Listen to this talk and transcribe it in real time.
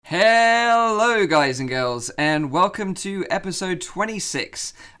Hello, guys and girls, and welcome to episode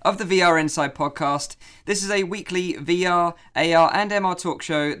 26 of the VR Inside podcast. This is a weekly VR, AR, and MR talk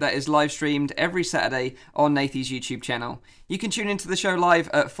show that is live streamed every Saturday on Nathy's YouTube channel. You can tune into the show live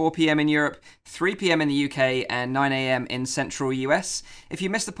at 4 p.m. in Europe, 3 p.m. in the UK, and 9 a.m. in central US. If you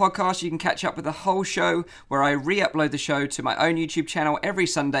missed the podcast, you can catch up with the whole show, where I re-upload the show to my own YouTube channel every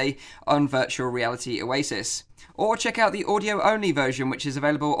Sunday on Virtual Reality Oasis. Or check out the audio-only version, which is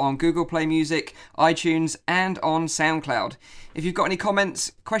available on Google Play Music, iTunes, and on SoundCloud. If you've got any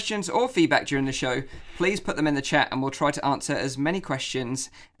comments, questions, or feedback during the show, please put them in the chat and we'll try to answer as many questions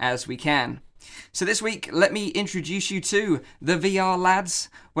as we can. So this week, let me introduce you to the VR lads.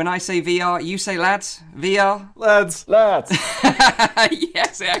 When I say VR, you say lads? VR? Lads.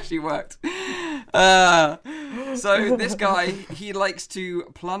 Yes, it actually worked. So this guy, he likes to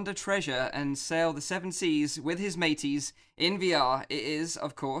plunder treasure and sail the seven seas with his mateys in VR. It is,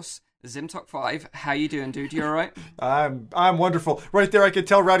 of course, Zimtok5. How you doing, dude? You all right? I'm wonderful. Right there, I could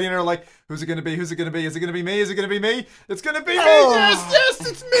tell Rowdy and her like, who's it gonna be? Who's it gonna be? Is it gonna be me? Is it gonna be me? It's gonna be me! Yes,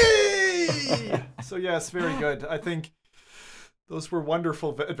 it's me! So yes, very good. I think those were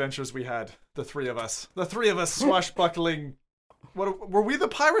wonderful adventures we had. The three of us swashbuckling. What were we, the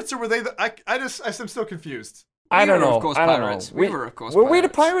pirates, or were they the? I'm still confused. I don't know. Of course, I don't pirates. know. We were, of course, Were pirates. we the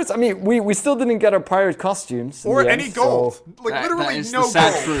pirates? I mean, we still didn't get our pirate costumes. Or in the any end, gold. so Literally that is no the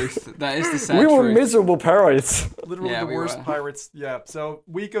sad gold. truth. That is the sad we truth. were miserable pirates. Literally Yeah, the we worst were. pirates. Yeah. So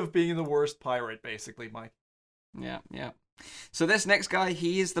week of being the worst pirate, basically, Mike. Yeah. So this next guy,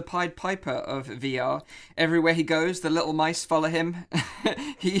 he is the Pied Piper of VR. Everywhere he goes, the little mice follow him.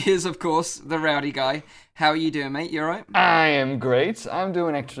 He is, of course, the rowdy guy. How are you doing, mate? You alright? I am great. I'm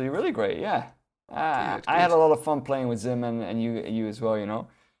doing actually really great. Yeah. Good. I had a lot of fun playing with Zim and you as well. You know.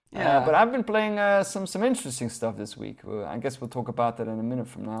 Yeah. But I've been playing some interesting stuff this week. I guess we'll talk about that in a minute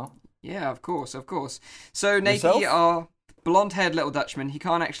from now. Yeah, of course. So Nathy, Yourself? our blonde-haired little Dutchman, he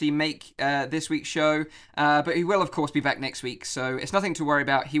can't actually make this week's show, but he will, of course, be back next week. So it's nothing to worry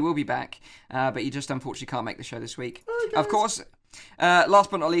about. He will be back, but he just unfortunately can't make the show this week. Of course, last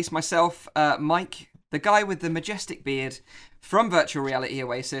but not least, myself, Mike, the guy with the majestic beard from Virtual Reality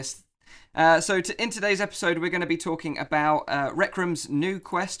Oasis. In today's episode, we're going to be talking about Rec Room's new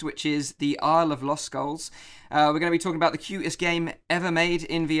quest, which is the Isle of Lost Skulls. We're going to be talking about the cutest game ever made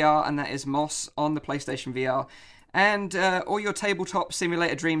in VR, and that is Moss on the PlayStation VR. And all your tabletop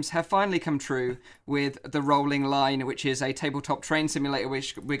simulator dreams have finally come true with the Rolling Line, which is a tabletop train simulator,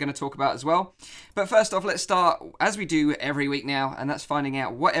 which we're going to talk about as well. But first off, let's start, as we do every week now, and that's finding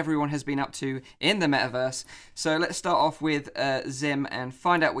out what everyone has been up to in the metaverse. So let's start off with Zim and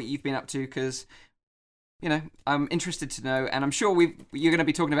find out what you've been up to, because, you know, I'm interested to know, and I'm sure you're going to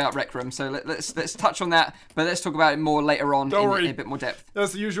be talking about Rec Room, so let's touch on that, but let's talk about it more later on in a bit more depth.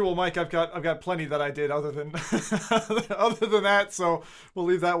 As usual, Mike, I've got plenty that I did other than other than that, so we'll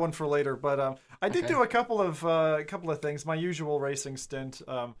leave that one for later. But I did do a couple of things. My usual racing stint,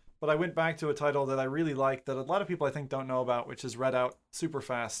 but I went back to a title that I really like that a lot of people I think don't know about, which is Redout. Super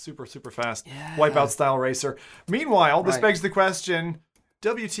fast, super fast, Yeah. Wipeout style racer. Meanwhile, this Right. begs the question: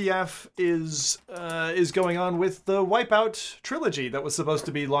 WTF is going on with the Wipeout trilogy that was supposed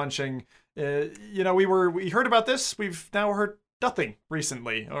to be launching? We heard about this. We've now heard nothing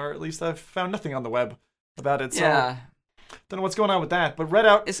recently, or at least I've found nothing on the web about it. So Yeah. don't know what's going on with that. But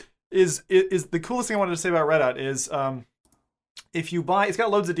Redout is the coolest thing I wanted to say about Redout is if you buy, it's got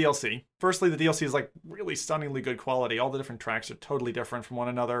loads of DLC. Firstly, the DLC is like really stunningly good quality. All the different tracks are totally different from one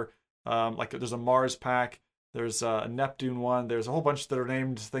another. Like there's a Mars pack. There's a Neptune one. There's a whole bunch that are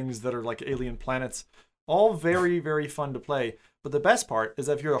named things that are like alien planets. All very, very fun to play. But the best part is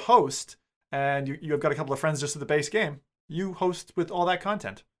that if you're a host and you've got a couple of friends just at the base game, you host with all that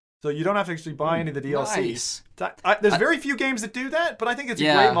content. So you don't have to actually buy any of the DLC. Nice. There's very few games that do that, but I think it's a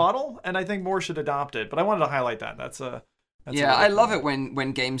great model, and I think more should adopt it. But I wanted to highlight that. I love it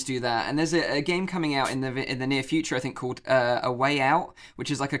when games do that. And there's a game coming out in the near future, I think, called A Way Out, which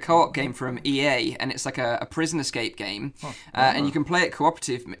is like a co-op game from EA, and it's like a prison escape game, and you can play it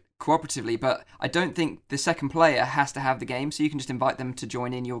cooperatively. But I don't think the second player has to have the game, so you can just invite them to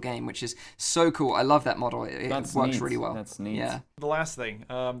join in your game, which is so cool. I love that model. It works neat. really well. That's neat. Yeah. The last thing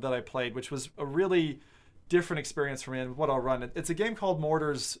that I played, which was a really different experience for me, and what I'll run, it's a game called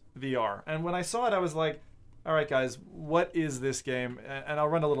Mortars VR. And when I saw it, I was like, all right, guys, what is this game? And I'll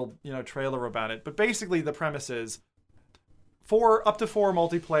run a little, trailer about it. But basically, the premise is up to four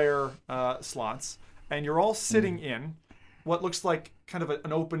multiplayer slots, and you're all sitting in what looks like kind of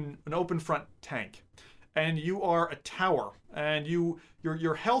an open front tank, and you are a tower, and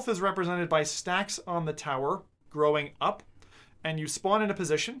your health is represented by stacks on the tower growing up, and you spawn in a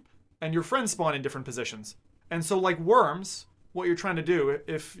position, and your friends spawn in different positions. And so, like Worms, what you're trying to do,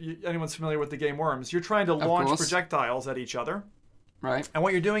 if anyone's familiar with the game Worms, you're trying to launch projectiles at each other. Right. And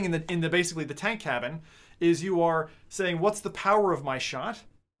what you're doing in the basically the tank cabin is you are saying, what's the power of my shot?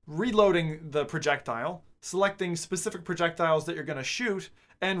 Reloading the projectile, selecting specific projectiles that you're going to shoot,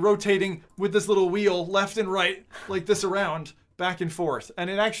 and rotating with this little wheel left and right, like this around, back and forth. And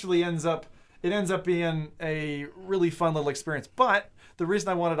it actually ends up being a really fun little experience. But the reason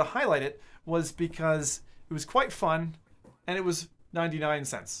I wanted to highlight it was because it was quite fun, and it was 99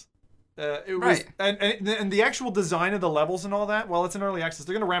 cents. It was, right. And the actual design of the levels and all that, well, it's in early access.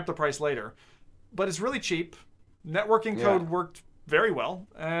 They're going to ramp the price later. But it's really cheap. Networking code worked very well.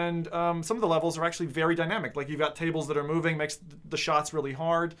 And some of the levels are actually very dynamic. Like, you've got tables that are moving, makes the shots really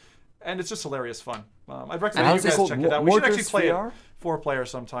hard. And it's just hilarious fun. I'd recommend you guys check it out. We should actually play it 4-player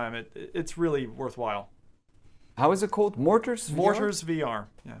sometime. It's really worthwhile. How is it called? Mortars VR? Mortars VR,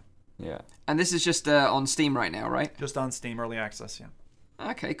 yeah. Yeah. And this is just on Steam right now, right? Just on Steam, early access, yeah.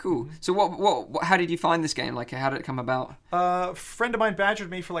 Okay, cool. So what how did you find this game? Like, how did it come about? A friend of mine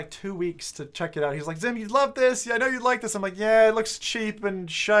badgered me for like 2 weeks to check it out. He's like, Zim, you'd love this. Yeah, I know you'd like this. I'm like, yeah, it looks cheap and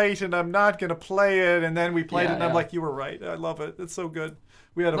shite, and I'm not going to play it. And then we played it, and I'm like, you were right. I love it. It's so good.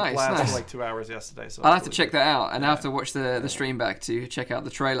 We had a blast for like 2 hours yesterday. So I'll have to check that out, and I'll have to watch the stream back to check out the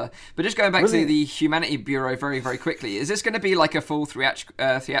trailer. But just going back to the Humanity Bureau very, very quickly, is this going to be like a full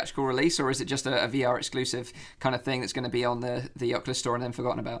theatrical release, or is it just a VR exclusive kind of thing that's going to be on the Oculus Store and then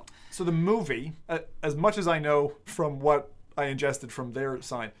forgotten about? So the movie, as much as I know from what I ingested from their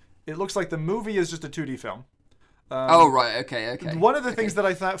side, it looks like the movie is just a 2D film. Oh, right. Okay. One of the things that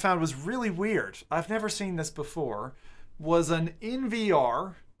I found was really weird, I've never seen this before, was an in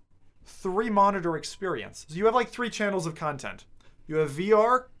VR 3-monitor experience. So you have like 3 channels of content. You have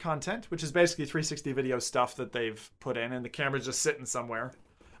VR content, which is basically 360 video stuff that they've put in, and the camera's just sitting somewhere.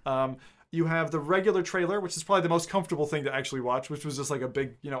 You have the regular trailer, which is probably the most comfortable thing to actually watch, which was just like a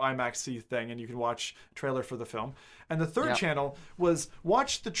big, IMAX-C thing, and you can watch trailer for the film. And the third channel was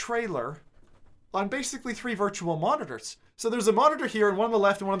watch the trailer on basically 3 virtual monitors. So there's a monitor here and one on the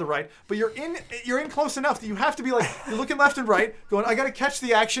left and one on the right, but you're in close enough that you have to be like, you're looking left and right, going, I gotta catch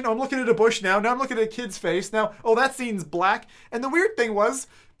the action. Oh, I'm looking at a bush now. Now I'm looking at a kid's face. Now, oh, that scene's black. And the weird thing was,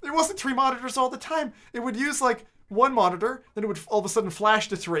 there wasn't 3 monitors all the time. It would use like 1 monitor, then it would all of a sudden flash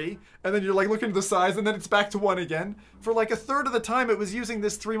to 3, and then you're like looking at the size, and then it's back to 1 again. For like a third of the time, it was using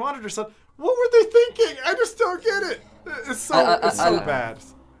this 3 monitor stuff. What were they thinking? I just don't get it. It's so bad.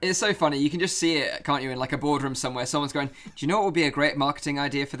 It's so funny. You can just see it, can't you, in like a boardroom somewhere. Someone's going, do you know what would be a great marketing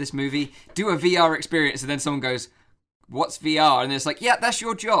idea for this movie? Do a VR experience. And then someone goes, what's VR? And it's like, yeah, that's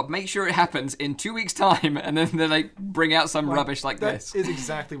your job. Make sure it happens in 2 weeks' time. And then they like bring out some rubbish like this. That is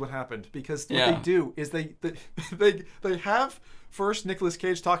exactly what happened. Because what they do is they have first Nicolas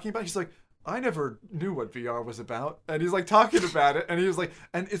Cage talking about it. He's like, I never knew what VR was about. And he's like talking about it. And he was like,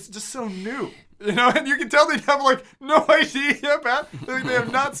 and it's just so new. And you can tell they have like no idea about it. They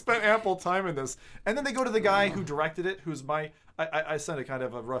have not spent ample time in this. And then they go to the guy who directed it, who's I sent a kind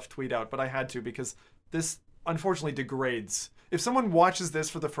of a rough tweet out, but I had to because this unfortunately degrades. If someone watches this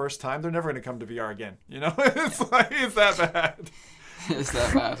for the first time, they're never going to come to VR again. It's that bad. It's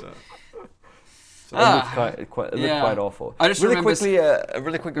that bad. So it looked quite awful. I just really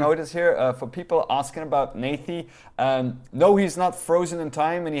quick notice here for people asking about Nathi. No, he's not frozen in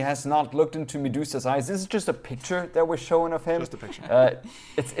time, and he has not looked into Medusa's eyes. This is just a picture that we're showing of him. Just a picture.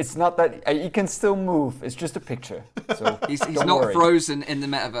 It's not that he can still move. It's just a picture. So he's not frozen in the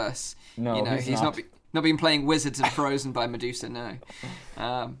metaverse. No, he's not been playing Wizards and Frozen by Medusa. No,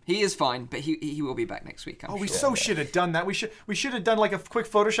 he is fine, but he will be back next week. We should have done that. We should have done like a quick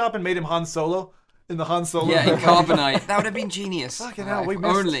Photoshop and made him Han Solo. In the Han Solo. Yeah, in Carbonite. That would have been genius. Fucking hell, we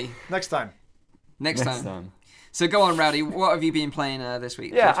missed. Only. Next time. Next time. So go on, Rowdy. What have you been playing this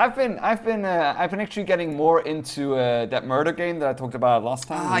week? Yeah, I've been actually getting more into that murder game that I talked about last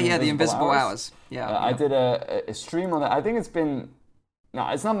time. The Invisible Hours. Yeah. I did a stream on that. I think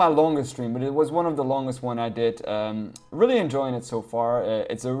it's not my longest stream, but it was one of the longest one I did. Really enjoying it so far.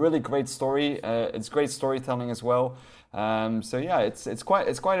 It's a really great story. It's great storytelling as well. It's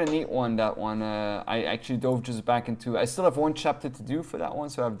quite a neat one. That one I actually dove just back into. I still have 1 chapter to do for that one,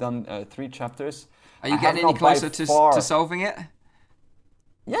 so I've done 3 chapters. Are you getting any closer to solving it?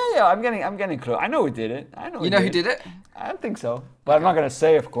 Yeah, I'm getting close. I know who did it. You know who did it? I don't think so, but I'm not gonna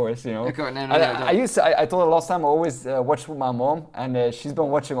say, of course. You know. Okay, no. I told her last time I always watch with my mom, and she's been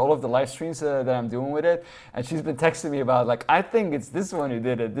watching all of the live streams that I'm doing with it, and she's been texting me about like, I think it's this one who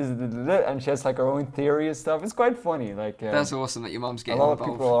did it, and she has like her own theory and stuff. It's quite funny. Like that's awesome that your mom's getting involved. A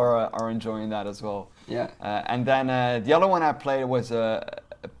lot of people are enjoying that as well. Yeah. And then the other one I played was a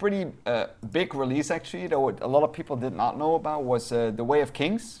pretty big release actually that a lot of people did not know about was The Way of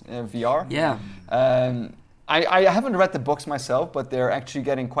Kings VR. Yeah. I haven't read the books myself, but they're actually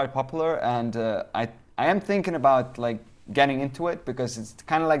getting quite popular, and I am thinking about like getting into it because it's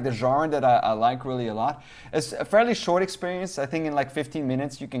kind of like the genre that I like really a lot. It's a fairly short experience. I think in like 15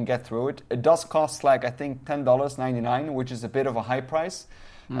 minutes you can get through it. It does cost like I think $10.99, which is a bit of a high price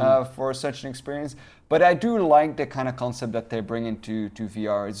for such an experience. But I do like the kind of concept that they bring into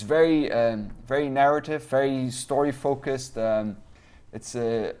VR. It's very narrative, very story focused. It's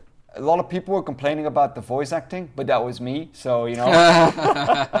a lot of people were complaining about the voice acting, but that was me, so you know.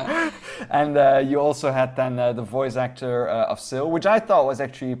 And you also had then the voice actor of Syl, which I thought was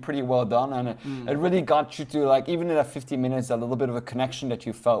actually pretty well done, and it really got you to like, even in that 50 minutes, a little bit of a connection that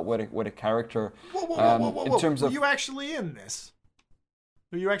you felt with a character. Whoa. In terms of, were you actually in this?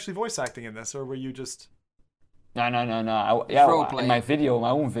 Were you actually voice acting in this, or were you just? No. In my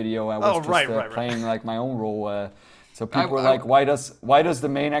own video, I was playing like my own role. So people were like, why does the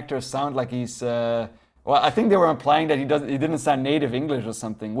main actor sound like he's? Well, I think they were implying that he didn't sound native English or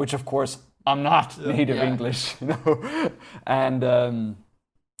something, which of course I'm not native English, you know. And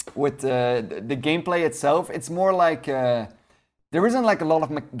with the gameplay itself, it's more like there isn't like a lot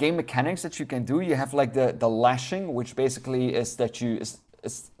of game mechanics that you can do. You have like the lashing, which basically is that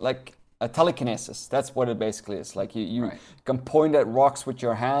it's like a telekinesis. That's what it basically is. Like you can point at rocks with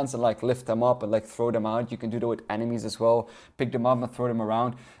your hands and like lift them up and like throw them out. You can do that with enemies as well. Pick them up and throw them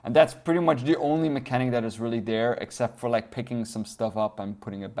around. And that's pretty much the only mechanic that is really there, except for like picking some stuff up and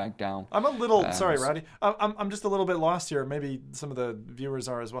putting it back down. I'm a little sorry, Roddy. I'm just a little bit lost here. Maybe some of the viewers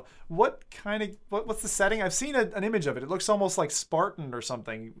are as well. What's the setting? I've seen an image of it. It looks almost like Spartan or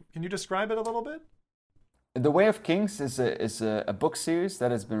something. Can you describe it a little bit? The Way of Kings is a book series that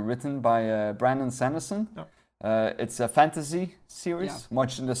has been written by Brandon Sanderson. Oh. It's a fantasy series,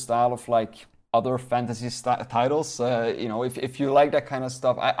 much in the style of like other fantasy titles. You know, if you like that kind of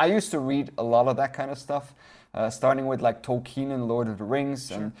stuff, I used to read a lot of that kind of stuff. Starting with like Tolkien and Lord of the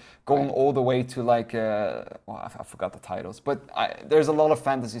Rings, and going all the way to like, I forgot the titles, but there's a lot of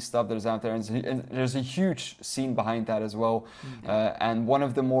fantasy stuff that is out there, and there's a huge scene behind that as well. And one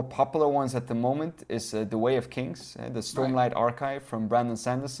of the more popular ones at the moment is The Way of Kings, the Stormlight Archive from Brandon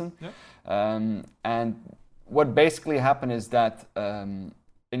Sanderson. And what basically happened is that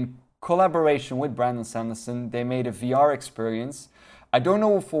in collaboration with Brandon Sanderson, they made a VR experience. I don't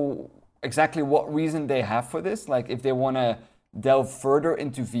know for exactly what reason they have for this, like if they want to delve further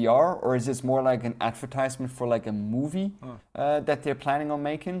into VR, or is this more like an advertisement for like a movie that they're planning on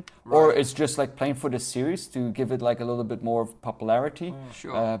making, or it's just like playing for the series to give it like a little bit more of popularity.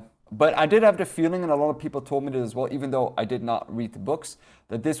 But I did have the feeling, and a lot of people told me this as well, even though I did not read the books,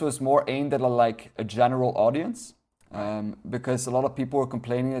 that this was more aimed at a general audience. Because a lot of people were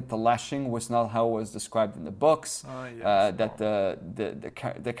complaining that the lashing was not how it was described in the books, that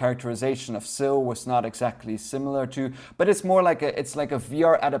the characterization of Syl was not exactly similar to, but it's more like a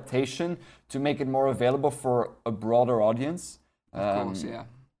VR adaptation to make it more available for a broader audience. Of course,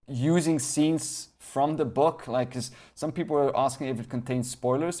 Using scenes from the book, like, 'cause some people are asking if it contains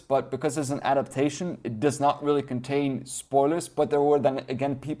spoilers, but because it's an adaptation, it does not really contain spoilers. But there were then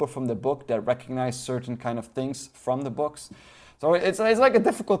again people from the book that recognize certain kind of things from the books. So it's like a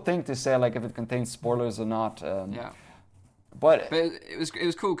difficult thing to say, like if it contains spoilers or not. But it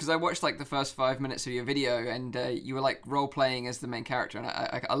was cool because I watched like the first 5 minutes of your video, and you were like role playing as the main character, and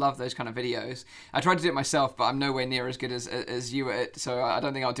I love those kind of videos. I tried to do it myself, but I'm nowhere near as good as you at it, so I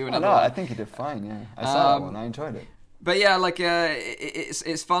don't think I'll do another one. I think you did fine. Yeah, I saw that one. I enjoyed it. But yeah, like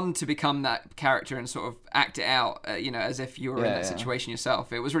it's fun to become that character and sort of act it out, as if you were in that situation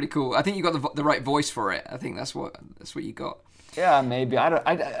yourself. It was really cool. I think you got the right voice for it. I think that's what you got. Yeah, maybe.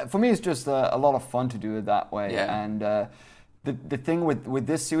 For me, it's just a lot of fun to do it that way. Yeah. And the thing with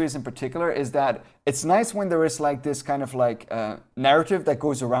this series in particular is that it's nice when there is like this kind of like narrative that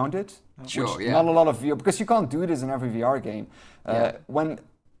goes around it. Sure, Not a lot of VR, because you can't do this in every VR game. When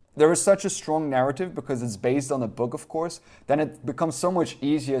there is such a strong narrative, because it's based on a book, of course, then it becomes so much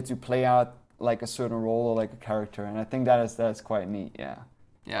easier to play out like a certain role or like a character, and I think that's quite neat.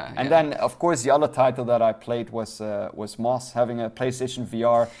 Yeah. And then, of course, the other title that I played was Moss, having a PlayStation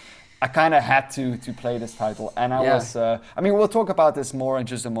VR. I kind of had to play this title, and I was. I mean, we'll talk about this more in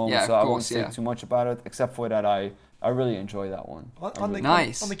just a moment, so I won't say too much about it, except for that I really enjoy that one. On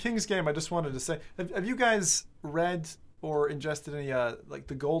the King's game, I just wanted to say, have you guys read or ingested any like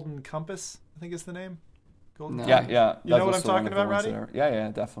the Golden Compass? I think is the name. No. Yeah. You know what I'm talking about, Roddy? Yeah,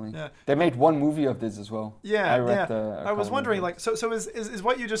 definitely. Yeah. They made one movie of this as well. Yeah, I was wondering, like, so is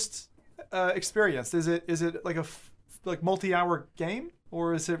what you just experienced? Is it like a multi-hour game,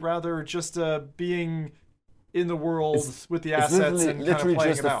 or is it rather just being in the world with the assets and literally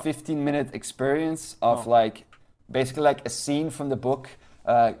kind of just a 15-minute experience of like basically like a scene from the book.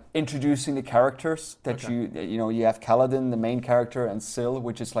 Introducing the characters that you have Kaladin, the main character, and Syl,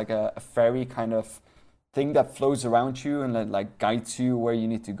 which is like a fairy kind of thing that flows around you and like guides you where you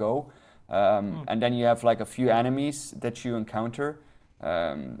need to go. And then you have like a few enemies that you encounter.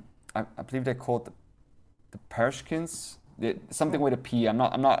 I believe they're called the Pershkins. Something with a P. I'm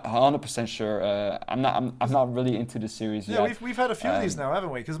not 100% sure. I'm not really into the series yet. Yeah, we've had a few of these now,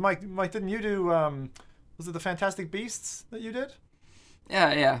 haven't we? Because Mike, didn't you do? Was it the Fantastic Beasts that you did?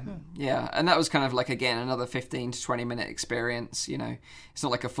 Yeah, and that was kind of like, again, another 15 to 20 minute experience. You know, it's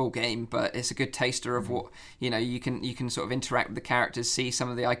not like a full game, but it's a good taster of what, you know, you can sort of interact with the characters, see some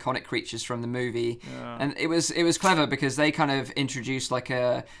of the iconic creatures from the movie. And it was clever because they kind of introduced like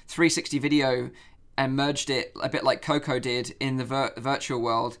a 360 video and merged it a bit like Coco did in the virtual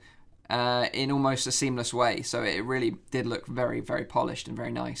world in almost a seamless way. So it really did look very, very polished and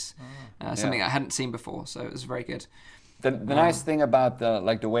very nice. Something I hadn't seen before, so it was very good. The nice thing about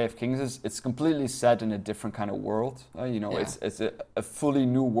the Way of Kings is it's completely set in a different kind of world. It's a fully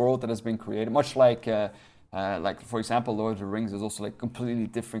new world that has been created, much like for example, Lord of the Rings is also like completely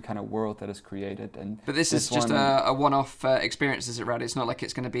different kind of world that is created. But this is just a one-off experience, is it, Rad? It's not like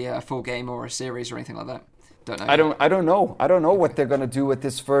it's going to be a full game or a series or anything like that. Don't know. I don't know. I don't know what they're going to do with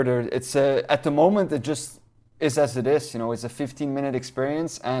this further. It's at the moment it just is as it is. You know, it's a 15-minute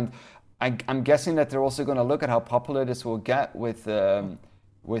experience, and I'm guessing that they're also going to look at how popular this will get with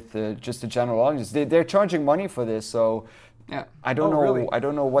just the general audience. They're charging money for this, so I don't know. Really? I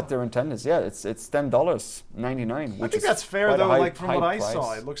don't know what their intent is. Yeah, it's $10.99. I think that's fair though. Like from what I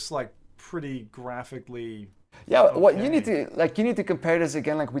saw, it looks like pretty graphically. Yeah, okay. What you need to compare this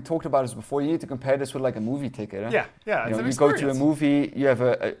again, like we talked about this before. You need to compare this with like a movie ticket. Huh? Yeah. You go to a movie, you have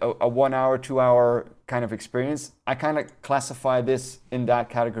a 1 hour, 2 hour kind of experience. I kind of classify this in that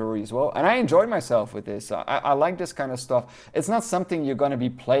category as well, and I enjoyed myself with this. I like this kind of stuff. It's not something you're going to be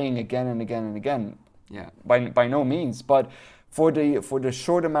playing again and again and again. Yeah. By no means, but for the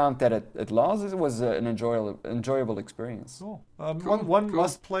short amount that it lasts, it was an enjoyable experience. Cool. One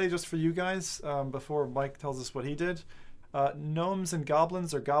must play just for you guys before Mike tells us what he did. Gnomes and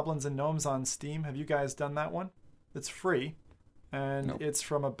Goblins, or Goblins and Gnomes on Steam. Have you guys done that one? It's free, and It's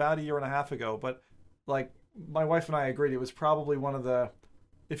from about a year and a half ago. But like my wife and I agreed, it was probably one of the.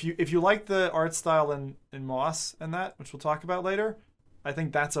 If you like the art style in Moss and that, which we'll talk about later, I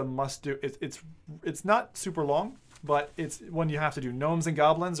think that's a must do. It's not super long. But it's one you have to do. Gnomes and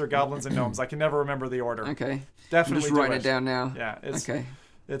Goblins, or Goblins and Gnomes. I can never remember the order. Okay. Definitely. I'm just writing it down now. Yeah. Okay.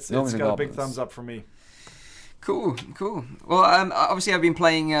 It's got a big thumbs up for me. Cool. Well, obviously I've been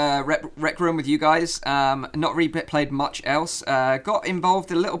playing Rec Room with you guys. Not really played much else. Got involved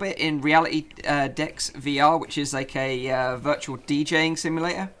a little bit in Reality Dex VR, which is like a virtual DJing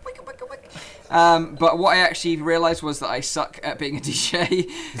simulator. But what I actually realised was that I suck at being a DJ,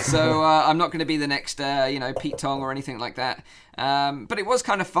 so I'm not going to be the next, Pete Tong or anything like that. But it was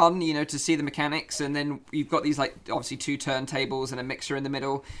kind of fun, to see the mechanics, and then you've got these, like, obviously 2 turntables and a mixer in the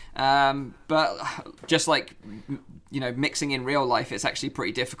middle. But just like, mixing in real life, it's actually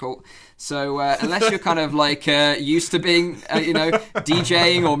pretty difficult. So unless you're kind of like used to being,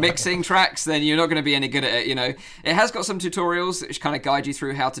 DJing or mixing tracks, then you're not going to be any good at it. It has got some tutorials which kind of guide you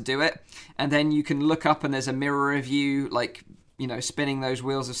through how to do it, and then you can look up and there's a mirror of you, like, spinning those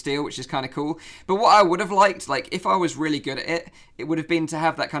wheels of steel, which is kind of cool. But what I would have liked, like, if I was really good at it, it would have been to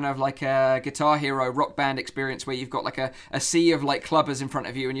have that kind of like a Guitar Hero Rock Band experience where you've got like a sea of like clubbers in front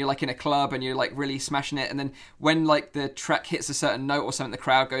of you, and you're like in a club and you're like really smashing it, and then when like the track hits a certain note or something, the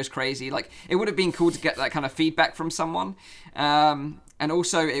crowd goes crazy. Like, it would have been cool to get that kind of feedback from someone. And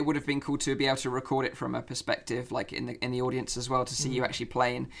also, it would have been cool to be able to record it from a perspective, like in the audience as well, to see you actually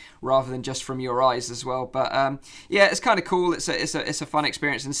playing rather than just from your eyes as well. But yeah, it's kind of cool. It's a fun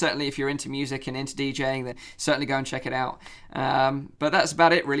experience, and certainly if you're into music and into DJing, then certainly go and check it out. But that's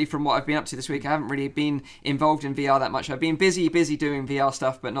about it really from what I've been up to this week. I haven't really been involved in VR that much. I've been busy doing VR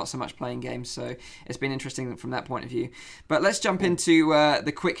stuff, but not so much playing games. So it's been interesting from that point of view. But let's jump into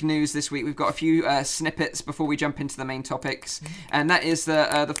the quick news this week. We've got a few snippets before we jump into the main topics, and that is is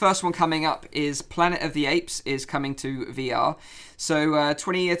that the first one coming up is Planet of the Apes is coming to VR. So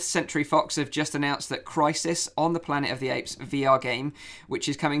 20th Century Fox have just announced that Crisis on the Planet of the Apes VR game, which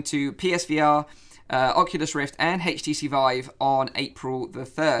is coming to PSVR, Oculus Rift and HTC Vive on April the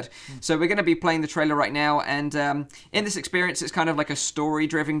 3rd. So we're going to be playing the trailer right now, and in this experience it's kind of like a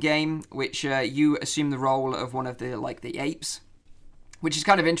story-driven game, which you assume the role of one of the apes, which is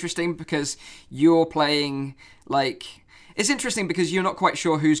kind of interesting because you're playing it's interesting because you're not quite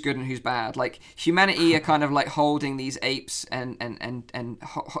sure who's good and who's bad. Like, humanity are kind of like holding these apes and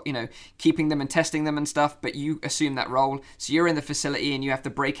keeping them and testing them and stuff, but you assume that role. So you're in the facility and you have to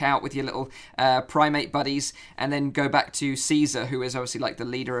break out with your little primate buddies and then go back to Caesar, who is obviously like the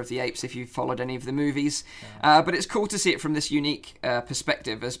leader of the apes if you've followed any of the movies. But it's cool to see it from this unique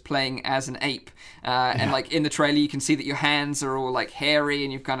perspective as playing as an ape. And like in the trailer, you can see that your hands are all like hairy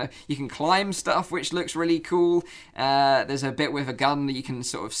and you can climb stuff, which looks really cool. There's a bit with a gun that you can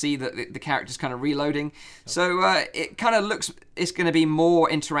sort of see that the character's kind of reloading. So it kind of looks, it's going to be more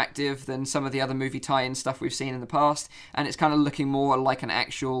interactive than some of the other movie tie-in stuff we've seen in the past, and it's kind of looking more like an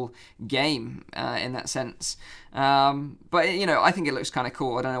actual game in that sense. But I think it looks kind of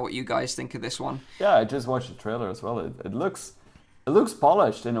cool. I don't know what you guys think of this one. Yeah, I just watched the trailer as well. It looks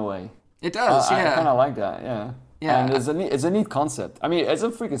polished in a way. It does, yeah. I kind of like that, yeah. Yeah. And it's a neat concept. I mean, it's a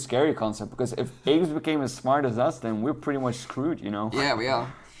freaking scary concept, because if apes became as smart as us, then we're pretty much screwed, Yeah, we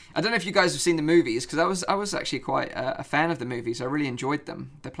are. I don't know if you guys have seen the movies, because I was actually quite a fan of the movies. I really enjoyed them.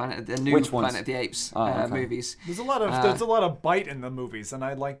 The new Planet of the Apes movies. There's a lot of bite in the movies, and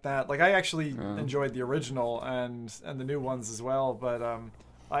I like that. Like, I actually enjoyed the original and the new ones as well. But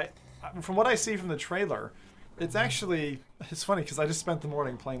I from what I see from the trailer, it's funny because I just spent the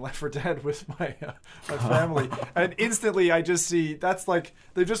morning playing Left 4 Dead with my family, and instantly I just see that's like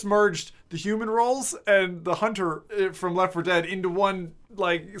they just merged the human roles and the hunter from Left 4 Dead into one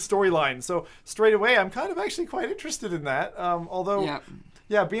like storyline. So straight away, I'm kind of actually quite interested in that. Although,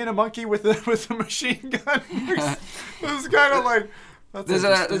 being a monkey with a machine gun was kind of like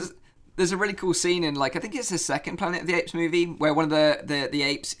There's a really cool scene in, like, I think it's the second Planet of the Apes movie, where one of the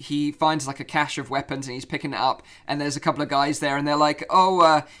apes, he finds like a cache of weapons and he's picking it up, and there's a couple of guys there and they're like,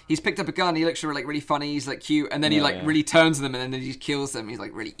 he's picked up a gun, he looks really funny, he's like cute, and then he really turns them and then he kills them. He's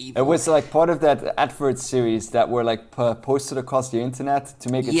like really evil. It was like part of that advert series that were like posted across the internet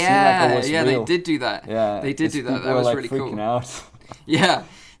to make it seem like it was real. Yeah, they did do that. Yeah, they did do that. That was like really cool. Out. Yeah.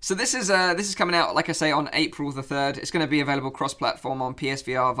 So this is coming out, like I say, on April the 3rd. It's going to be available cross-platform on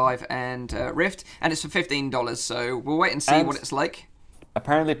PSVR, Vive, and Rift, and it's for $15. So we'll wait and see what it's like.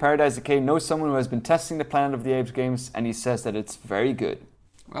 Apparently, Paradise Decay knows someone who has been testing the Planet of the Apes games, and he says that it's very good.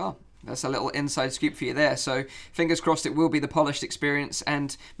 Well, that's a little inside scoop for you there. So fingers crossed it will be the polished experience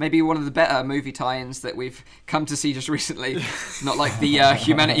and maybe one of the better movie tie-ins that we've come to see just recently. Not like the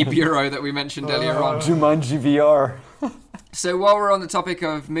Humanity Bureau that we mentioned earlier on. Jumanji VR. So while we're on the topic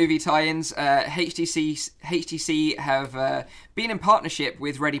of movie tie-ins, HTC have been in partnership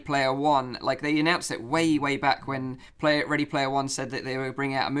with Ready Player One. Like, they announced it way back when Ready Player One said that they were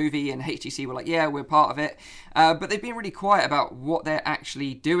bringing out a movie, and HTC were like, yeah, we're part of it. But they've been really quiet about what they're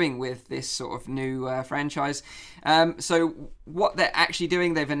actually doing with this sort of new franchise. So what they're actually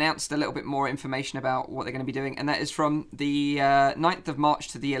doing, they've announced a little bit more information about what they're going to be doing, and that is from the 9th of March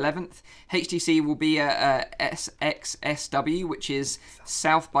to the 11th. HTC will be at SXSW, which is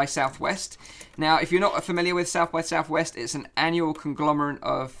South by Southwest. Now, if you're not familiar with South by Southwest, it's an annual conglomerate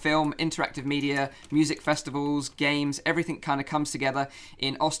of film, interactive media, music festivals, games, everything kind of comes together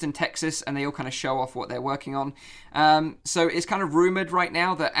in Austin, Texas, and they all kind of show off what they're working on. So it's kind of rumored right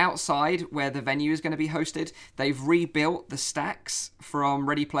now that outside where the venue is going to be hosted, they've rebuilt the stacks from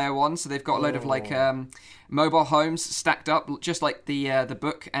Ready Player One. So they've got a load of like mobile homes stacked up, just like the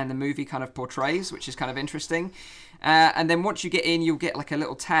book and the movie kind of portrays, which is kind of interesting. And then once you get in, you'll get like a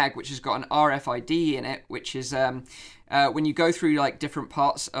little tag which has got an RFID in it, which is when you go through like different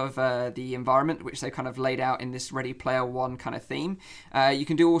parts of the environment, which they kind of laid out in this Ready Player One kind of theme. You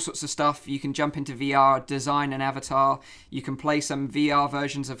can do all sorts of stuff. You can jump into VR, design an avatar. You can play some VR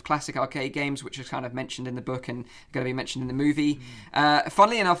versions of classic arcade games, which is kind of mentioned in the book and going to be mentioned in the movie.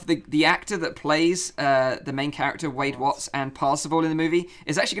 Funnily enough, the actor that plays the main character, Wade Watts, and Parzival in the movie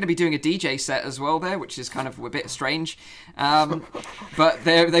is actually going to be doing a DJ set as well there, which is kind of a bit strange. But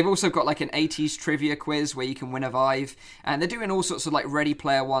they've also got like an 80s trivia quiz where you can win a Vive. And they're doing all sorts of like Ready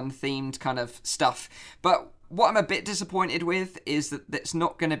Player One themed kind of stuff. But what I'm a bit disappointed with is that it's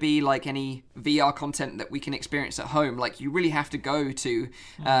not going to be like any VR content that we can experience at home. Like, you really have to go to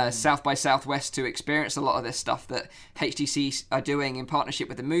South by Southwest to experience a lot of this stuff that HTC are doing in partnership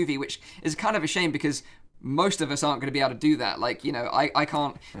with the movie, which is kind of a shame because most of us aren't going to be able to do that. Like, you know, I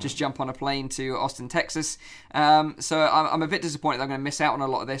can't just jump on a plane to Austin, Texas. So I'm a bit disappointed that I'm going to miss out on a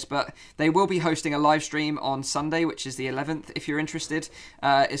lot of this, but they will be hosting a live stream on Sunday, which is the 11th, if you're interested.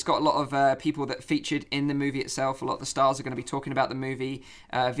 It's got a lot of people that featured in the movie itself. A lot of the stars are going to be talking about the movie,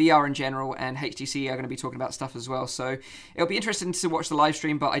 VR in general, and HTC are going to be talking about stuff as well. So it'll be interesting to watch the live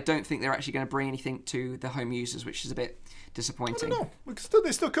stream, but I don't think they're actually going to bring anything to the home users, which is a bit disappointing. I don't know.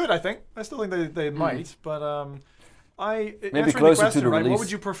 They still could, I think. I still think they might, but maybe closer to the right, release. what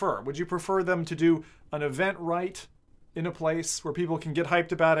would you prefer? Would you prefer them to do an event right in a place where people can get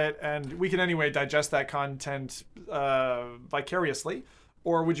hyped about it and we can anyway digest that content vicariously?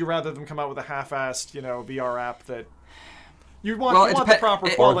 Or would you rather them come out with a half-assed, VR app that you want the proper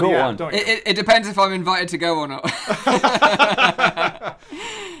quality app, don't you? It depends if I'm invited to go or not.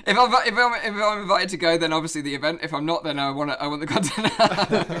 If I'm invited to go, then obviously the event. If I'm not, then I want the content.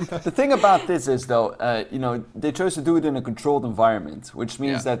 The thing about this is, though, they chose to do it in a controlled environment, which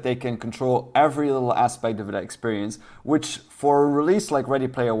means that they can control every little aspect of that experience, which for a release like Ready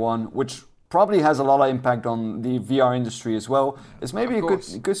Player One, which probably has a lot of impact on the VR industry as well, is maybe a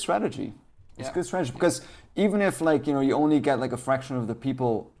good strategy. It's a good strategy because even if you only get like a fraction of the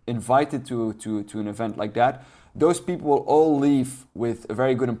people invited to an event like that, those people will all leave with a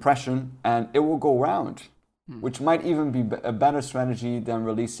very good impression and it will go round, which might even be a better strategy than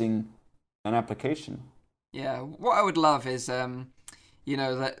releasing an application. Yeah, what I would love is that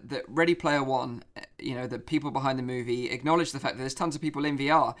Ready Player One, the people behind the movie acknowledge the fact that there's tons of people in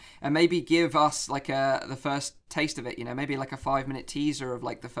VR and maybe give us like the first taste of it, maybe like a 5-minute teaser of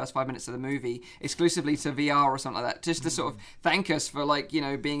like the first 5 minutes of the movie exclusively to VR or something like that, just to sort of thank us for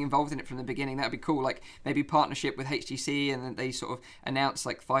being involved in it from the beginning. That'd be cool. Like maybe partnership with HTC and then they sort of announce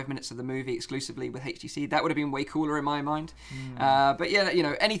like 5 minutes of the movie exclusively with HTC. That would have been way cooler in my mind. But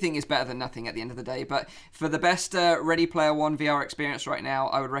anything is better than nothing at the end of the day. But for the best Ready Player One VR experience right now,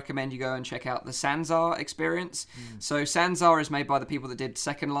 I would recommend you go and check out the Sanzar experience. So Sanzar is made by the people that did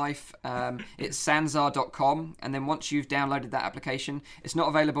Second Life. It's sanzar.com. And then once you've downloaded that application, it's not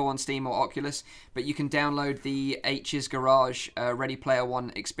available on Steam or Oculus, but you can download the H's Garage Ready Player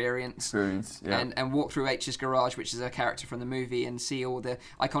One experience and walk through H's Garage, which is a character from the movie, and see all the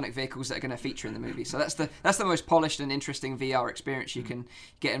iconic vehicles that are going to feature in the movie. So that's the most polished and interesting VR experience you can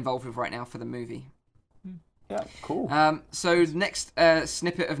get involved with right now for the movie. Yeah, cool. So next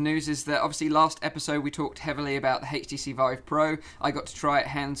snippet of news is that obviously last episode we talked heavily about the HTC Vive Pro. I got to try it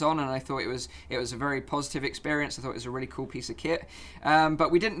hands-on and I thought it was a very positive experience. I thought it was a really cool piece of kit.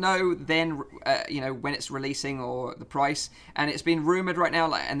 But we didn't know then, when it's releasing or the price. And it's been rumored right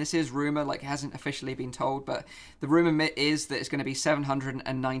now, and this is rumor, it hasn't officially been told, but the rumor is that it's going to be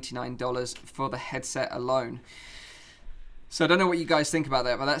 $799 for the headset alone. So I don't know what you guys think about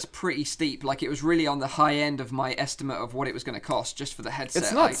that, but that's pretty steep. Like, it was really on the high end of my estimate of what it was going to cost just for the headset.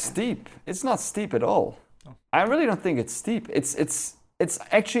 It's not steep. It's not steep at all. I really don't think it's steep. It's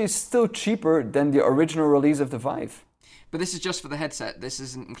actually still cheaper than the original release of the Vive. But this is just for the headset. This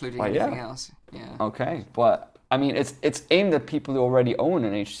isn't including anything else. Yeah. Okay, but I mean, it's aimed at people who already own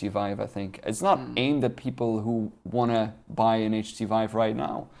an HTC Vive, I think. It's not aimed at people who want to buy an HTC Vive right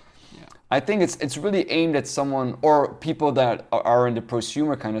now. I think it's really aimed at someone or people that are in the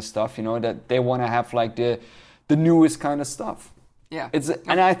prosumer kind of stuff, that they want to have like the newest kind of stuff. Yeah.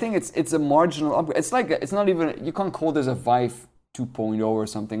 And I think it's a marginal upgrade. It's not even, you can't call this a Vive 2.0 or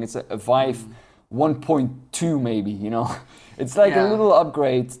something. It's a Vive 1.2 maybe, It's like a little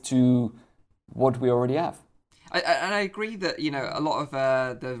upgrade to what we already have. I agree that, a lot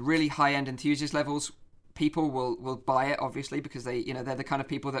of the really high-end enthusiast levels, people will buy it, obviously, because they're the kind of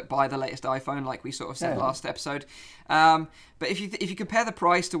people that buy the latest iPhone, like we sort of said last episode. But if you compare the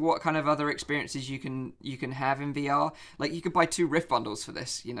price to what kind of other experiences you can have in VR, like you could buy 2 Rift bundles for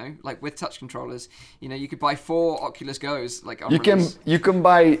this, like with touch controllers. You could buy 4 Oculus Go's, like on release. You can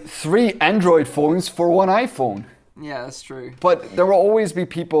buy 3 Android phones for 1 iPhone. Yeah, that's true. But there will always be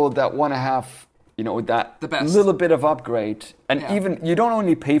people that want to have that little bit of upgrade, and even you don't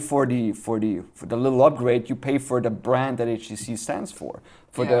only pay for the little upgrade, you pay for the brand that HTC stands for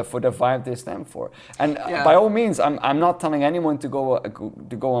the Vive they stand for. And by all means, I'm not telling anyone to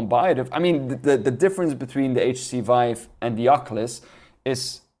go and buy it. I mean, the difference between the HTC Vive and the Oculus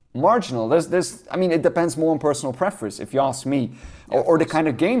is marginal. It depends more on personal preference, if you ask me, or the kind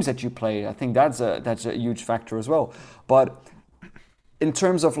of games that you play. I think that's a huge factor as well. But in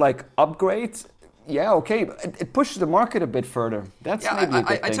terms of like upgrade, yeah, okay, but it pushes the market a bit further. That's maybe a good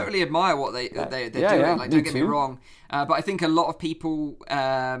I thing. totally admire what they're doing. Yeah, like, me don't get me too. wrong, but I think a lot of people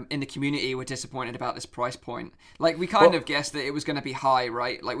in the community were disappointed about this price point. Like, we kind of guessed that it was going to be high,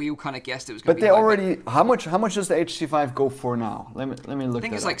 right? Like, we all kind of guessed it was going But to be they high. already. How much does the HTC Vive go for now? Let me look. I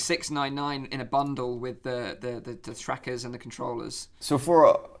think that it's up. like $699 in a bundle with the trackers and the controllers. So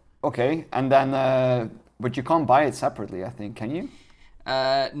for okay, and then but you can't buy it separately. I think, can you?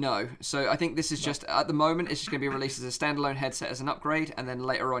 No. So I think this is just, at the moment, it's just going to be released as a standalone headset as an upgrade, and then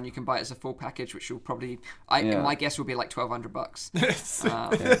later on you can buy it as a full package, which will probably, my guess will be like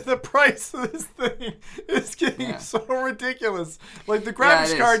 $1,200. The price of this thing is getting so ridiculous. Like the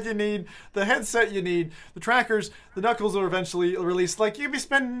graphics card you need, the headset you need, the trackers, the knuckles are eventually released. Like you'd be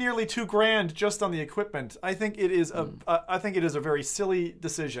spending nearly $2,000 just on the equipment. I think it is a very silly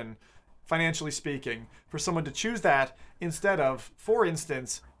decision, financially speaking, for someone to choose that instead of, for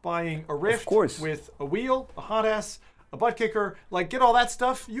instance, buying a Rift with a wheel, a hot S, a butt kicker. Like, get all that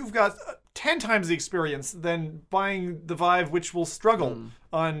stuff. You've got 10 times the experience than buying the Vive, which will struggle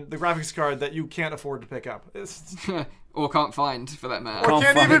on the graphics card that you can't afford to pick up. Or can't find, for that matter. Or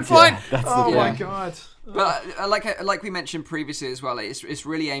can't even find. Oh my god. But like we mentioned previously as well, it's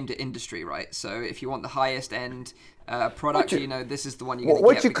really aimed at industry, right? So if you want the highest end product, this is the one you're going to get.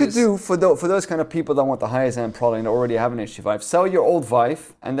 What you could do for those kind of people that want the highest end product and already have an HTC Vive, sell your old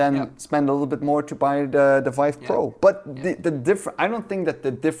Vive and then spend a little bit more to buy the Vive Pro. But I don't think that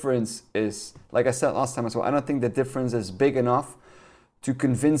the difference is, like I said last time as well, I don't think the difference is big enough to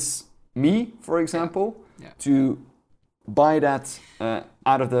convince me, for example, to buy that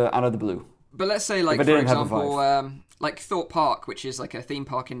out of the blue. But let's say, like, for example, like Thorpe Park, which is like a theme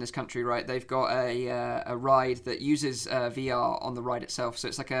park in this country, right? They've got a ride that uses VR on the ride itself. So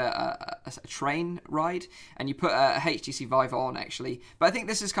it's like a train ride, and you put a HTC Vive on, actually. But I think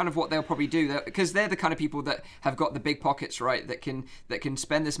this is kind of what they'll probably do, because they're the kind of people that have got the big pockets, right? That can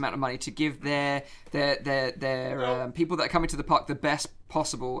spend this amount of money to give their people that are coming to the park the best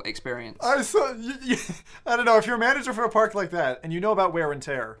possible experience. I don't know, if you're a manager for a park like that and you know about wear and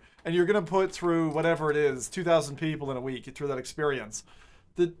tear, and you're going to put through whatever it is, 2,000 people in a week through that experience,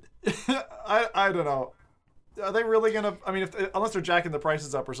 I don't know. Are they really going to, I mean, unless they're jacking the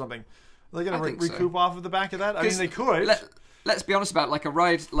prices up or something, are they going to recoup off of the back of that? I mean, they could. Let's be honest about it. Like, a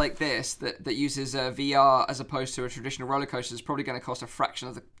ride like this that uses VR as opposed to a traditional roller coaster is probably going to cost a fraction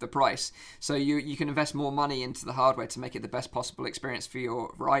of the price. So you can invest more money into the hardware to make it the best possible experience for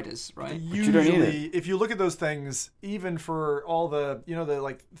your riders, right? Usually, if you look at those things, even for all the, the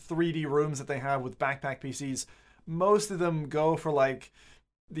like 3D rooms that they have with backpack PCs, most of them go for like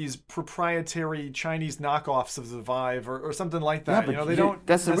these proprietary Chinese knockoffs of the Vive or something like that. Yeah, they don't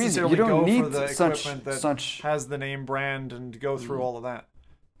that's the reason. You don't go need for the equipment that such has the name brand and go through all of that.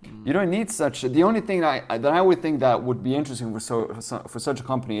 You don't need such. The only thing that I would think that would be interesting for such a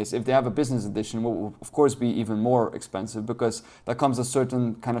company is if they have a business edition, what will of course be even more expensive, because there comes a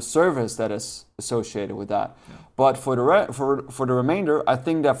certain kind of service that is associated with that. Yeah. But for the remainder, I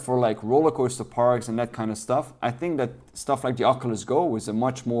think that for like roller coaster parks and that kind of stuff, I think that stuff like the Oculus Go is a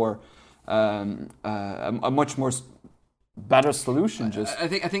much more better solution. I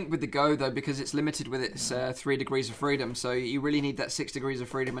think with the Go, though, because it's limited with its 3 degrees of freedom, so you really need that 6 degrees of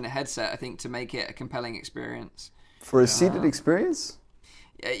freedom in a headset, I think, to make it a compelling experience. For a seated experience?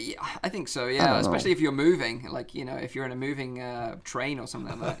 Yeah, I think so, yeah. Especially if you're moving, like, if you're in a moving train or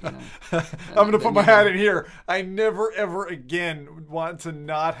something like that, I'm going to put my hat in here. I never, ever again want to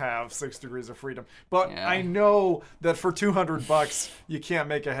not have 6 degrees of freedom. But I know that for $200, you can't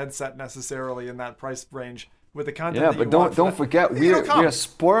make a headset necessarily in that price range. With the content but don't forget, we are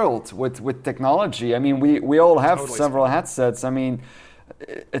spoiled with technology. I mean, we all have several headsets. I mean,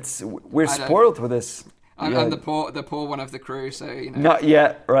 we're spoiled with this. I'm the poor one of the crew, so Not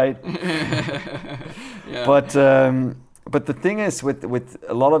yet, right? But the thing is, with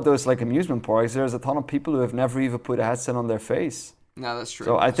a lot of those like amusement parks, there's a ton of people who have never even put a headset on their face. No, that's true.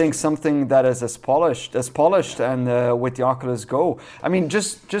 So I think something that is as polished, and with the Oculus Go. I mean,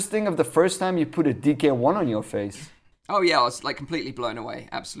 just think of the first time you put a DK1 on your face. Oh yeah, I was like completely blown away.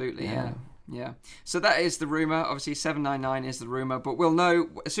 Absolutely, yeah. So that is the rumor. Obviously, $799 is the rumor, but we'll know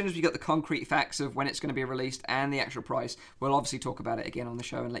as soon as we get the concrete facts of when it's going to be released and the actual price. We'll obviously talk about it again on the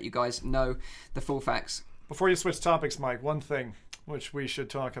show and let you guys know the full facts. Before you switch topics, Mike, one thing which we should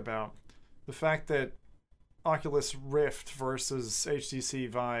talk about: the fact that Oculus Rift versus HTC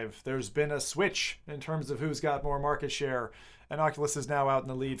Vive, there's been a switch in terms of who's got more market share, and Oculus is now out in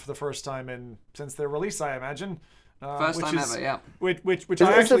the lead for the first time since their release, I imagine. First time ever, yeah. Which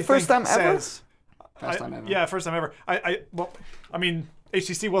I actually think says... First time ever. Yeah, first time ever. I mean,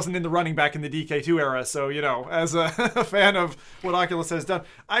 HTC wasn't in the running back in the DK2 era, so, as a fan of what Oculus has done,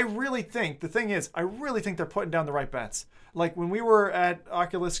 I really think they're putting down the right bets. Like when we were at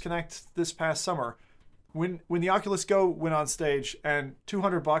Oculus Connect this past summer, when the Oculus Go went on stage and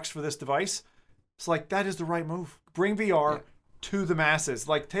 $200 for this device, it's like, that is the right move. Bring VR to the masses.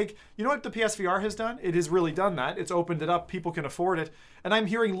 Like you know what the PSVR has done? It has really done that. It's opened it up. People can afford it. And I'm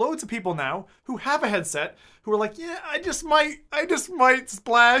hearing loads of people now who have a headset who are like, yeah, I just might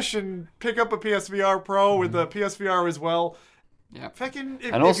splash and pick up a PSVR Pro with the PSVR as well. Yeah.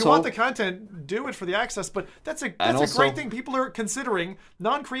 If you want the content, do it for the access. But that's a great thing. People are considering,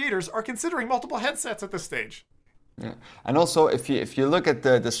 non-creators are considering multiple headsets at this stage. Yeah. And also, if you look at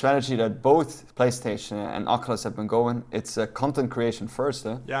the strategy that both PlayStation and Oculus have been going, it's content creation first.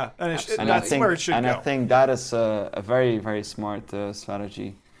 Yeah, and that's where it should go. And I think that is a very, very smart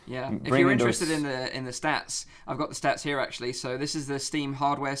strategy. Yeah, if you're interested in the stats, I've got the stats here actually. So this is the Steam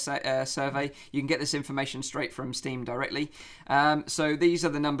hardware survey. You can get this information straight from Steam directly. So these are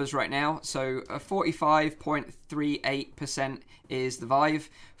the numbers right now. So 45.38% is the Vive,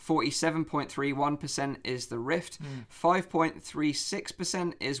 47.31% is the Rift,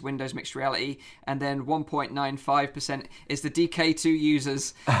 5.36% is Windows Mixed Reality, and then 1.95% is the DK2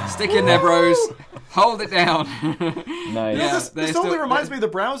 users. Stick in there, bros. Hold it down. Nice. This totally reminds me of the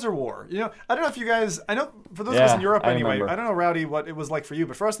browser war. I don't know if you guys, I know for those of us in Europe anyway, I don't know, Rowdy, what it was like for you,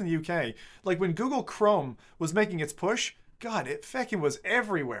 but for us in the UK, like when Google Chrome was making its push, God, it fucking was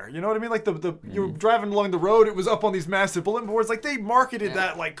everywhere. You know what I mean? Like you were driving along the road, it was up on these massive bulletin boards. Like they marketed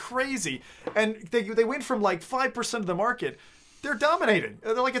that like crazy, and they went from like 5% of the market. They're dominating.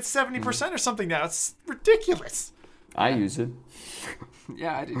 They're like at 70% or something now. It's ridiculous. I use it.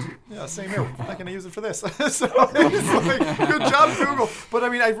 Yeah, I do too. Yeah, same here. I'm not going to use it for this. So it's like, good job, Google. But I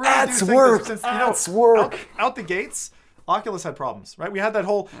mean, I really do think that since out the gates, Oculus had problems, right? We had that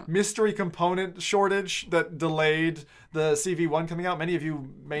whole mystery component shortage that delayed the CV1 coming out. Many of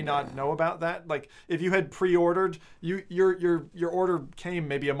you may not know about that. Like if you had pre-ordered, your order came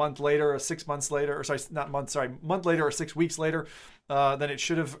maybe a month later or 6 months later, or month later or 6 weeks later than it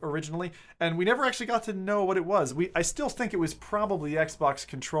should have originally. And we never actually got to know what it was. I still think it was probably Xbox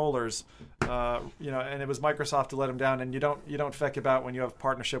controllers, and it was Microsoft to let them down. And you don't feck about when you have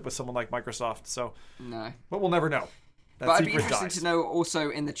partnership with someone like Microsoft. So no, but we'll never know. But I'd be interested to know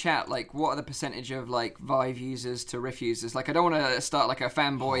also in the chat, like, what are the percentage of, like, Vive users to Rift users? Like, I don't want to start, like, a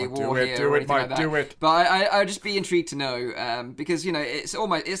fanboy war here or anything like that. Do it. But I'd just be intrigued to know, because, it's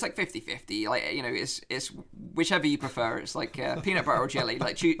like 50-50. Like, it's whichever you prefer. It's like peanut butter or jelly.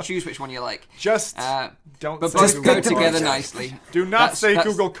 Like, choose which one you like. Just don't but say both Google go together nicely. Do not say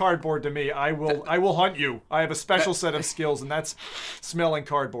Google Cardboard to me. I will hunt you. I have a special set of skills, and that's smelling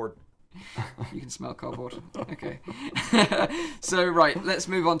cardboard. You can smell cardboard. Okay. So, right, let's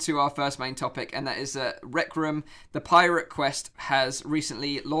move on to our first main topic, and that is Rec Room. The Pirate Quest has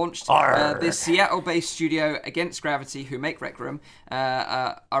recently launched. The Seattle-based studio Against Gravity, who make Rec Room,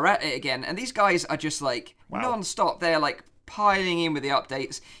 are at it again. And these guys are just, like, non-stop. They're, like, piling in with the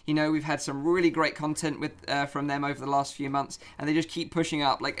updates. We've had some really great content from them over the last few months, and they just keep pushing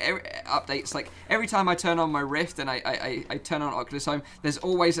up updates. Like every time I turn on my Rift and I turn on Oculus Home, there's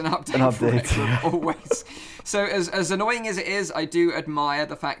always an update. For Rec Room, always. So as annoying as it is, I do admire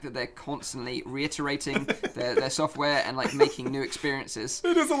the fact that they're constantly reiterating their software and like making new experiences.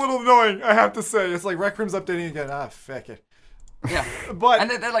 It is a little annoying, I have to say. It's like Rec Room's updating again. Feck it. Yeah, but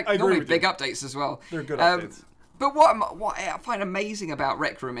they're like normally big updates as well. They're good updates. But what I find amazing about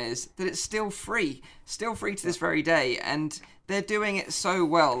Rec Room is that it's still free to this very day, and they're doing it so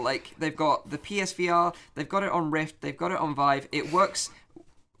well. Like, they've got the PSVR, they've got it on Rift, they've got it on Vive. It works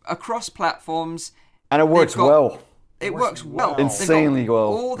across platforms. And it works well. It works well. Insanely well.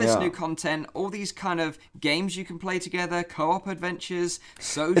 All this new content, all these kind of games you can play together, co-op adventures,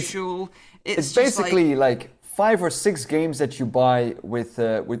 social. It's basically like 5 or 6 games that you buy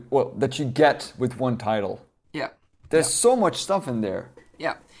that you get with one title. Yeah. There's so much stuff in there.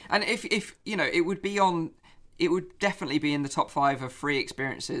 Yeah. And if it would definitely be in the top 5 of free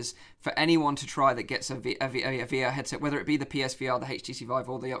experiences for anyone to try that gets a VR headset, whether it be the PSVR, the HTC Vive,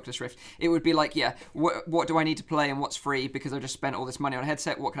 or the Oculus Rift. It would be like, what do I need to play and what's free because I've just spent all this money on a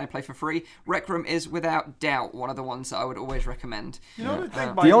headset? What can I play for free? Rec Room is without doubt one of the ones that I would always recommend. You know what I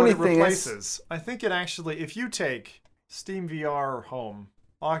think the only thing replaces? I think it actually, if you take Steam VR Home,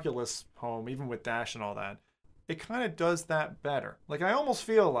 Oculus Home, even with Dash and all that, it kind of does that better. Like, I almost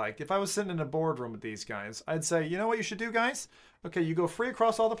feel like if I was sitting in a boardroom with these guys, I'd say, you know what you should do, guys? Okay, you go free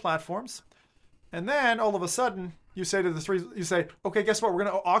across all the platforms, and then all of a sudden, you say, okay, guess what? We're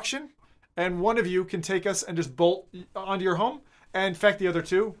going to auction, and one of you can take us and just bolt onto your home, and infect the other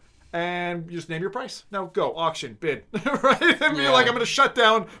two. And you just name your price. Now go, auction, bid, right? And be like, I'm going to shut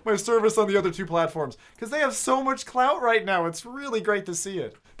down my service on the other two platforms. Because they have so much clout right now. It's really great to see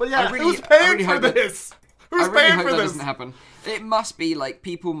it. But yeah, who's paying for this? Who's paying for this? Doesn't happen. It must be like,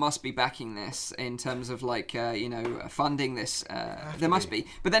 people must be backing this in terms of like, funding this. There must be.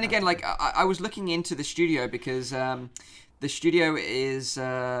 But then again, like, I was looking into the studio because the studio is, what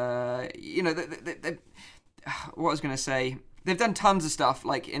I was going to say... They've done tons of stuff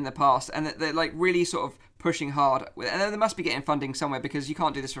like in the past, and they're like really sort of pushing hard. And they must be getting funding somewhere because you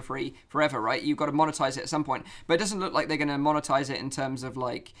can't do this for free forever, right? You've got to monetize it at some point. But it doesn't look like they're going to monetize it in terms of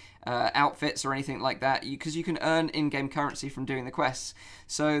like outfits or anything like that, because you can earn in-game currency from doing the quests.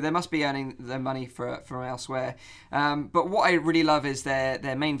 So they must be earning their money from elsewhere. But what I really love is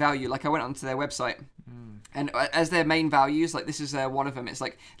their main value. Like I went onto their website. And as their main values, like this is one of them, it's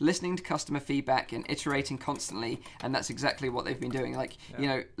like listening to customer feedback and iterating constantly, and that's exactly what they've been doing. Like,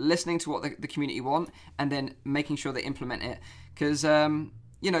 listening to what the community want and then making sure they implement it. Because,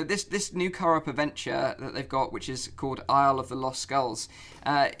 this new co-op adventure that they've got, which is called Isle of the Lost Skulls,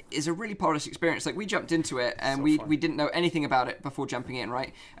 is a really polished experience. Like, we jumped into it, and we didn't know anything about it before jumping in,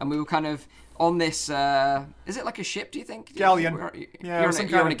 right? And we were kind of... on this, is it like a ship, do you think? Galleon. You're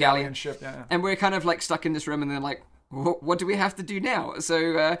on a galleon ship, yeah. And we're kind of like stuck in this room, and then like, what do we have to do now?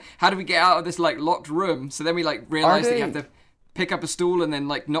 So how do we get out of this like locked room? So then we like realized that you have to pick up a stool and then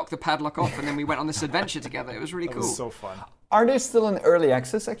like knock the padlock off, and then we went on this adventure together. It was really cool. It was so fun. Are they still in early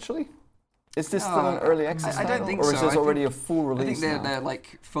access, actually? Is this still an early access I don't think so. so. Or is this already a full release I think they're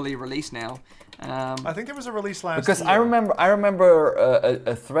like fully released now. I think there was a release last because year. I remember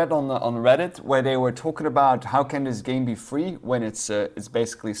a thread on Reddit where they were talking about how can this game be free when it's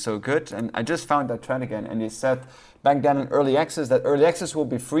basically so good. And I just found that thread again, and they said back then in early access that early access will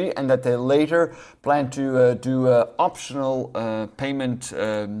be free, and that they later plan to do optional payment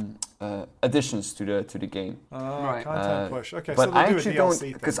additions to the game. Right. Content push. Okay, but so they'll I do actually a don't,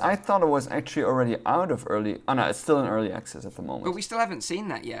 DLC because thing. I thought it was actually already out of early. Oh no, it's still in early access at the moment. But we still haven't seen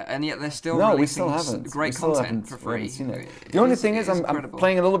that yet, and yet they're still No, we releasing still haven't. great We still content for we free. haven't seen it. The only thing is, I'm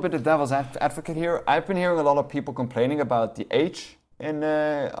playing a little bit of devil's advocate here. I've been hearing a lot of people complaining about the age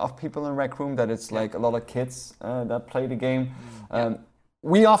of people in Rec Room, that it's like a lot of kids that play the game.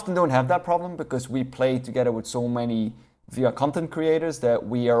 We often don't have that problem because we play together with so many VR content creators that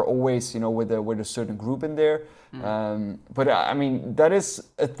we are always, with a certain group in there. But I mean, that is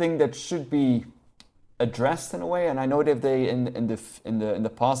a thing that should be addressed in a way. And I know that they in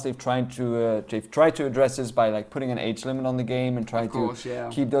the past they've tried to address this by like putting an age limit on the game and trying to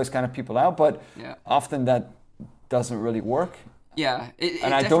keep those kind of people out. But often that doesn't really work. Yeah,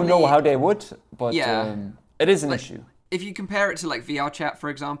 and I don't know how they would, but it is an issue. If you compare it to like VR chat, for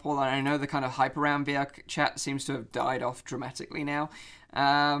example, and I know the kind of hype around VR chat seems to have died off dramatically now,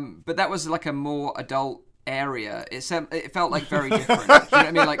 but that was like a more adult area. It felt like very different. Do you know what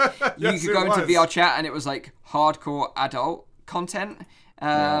I mean? Like you could go into VR chat and it was like hardcore adult content,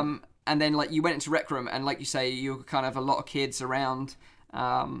 and then like you went into Rec Room and like you say, you were kind of a lot of kids around.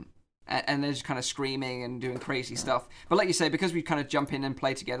 And they're just kind of screaming and doing crazy stuff. But like you say, because we kind of jump in and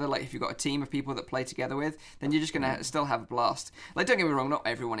play together, like if you've got a team of people that play together with, then you're just going to still have a blast. Like, don't get me wrong, not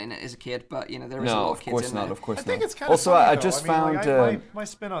everyone in it is a kid, but, there is a lot of kids in there. Of course not. I think it's kind of also, funny, I though. just I found... my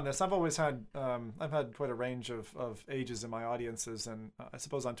spin on this, I've always had, I've had quite a range of ages in my audiences, and I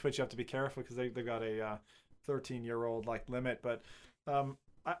suppose on Twitch you have to be careful because they've got a 13-year-old like limit, but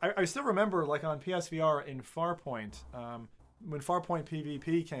I still remember like on PSVR in Farpoint, when Farpoint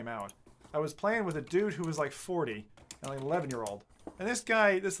PvP came out, I was playing with a dude who was like 40, and like 11-year-old. And this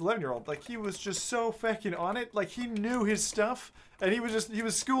guy, this 11-year-old, like he was just so fucking on it. Like he knew his stuff, and he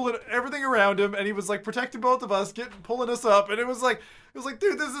was schooling everything around him, and he was like protecting both of us, pulling us up, and it was like,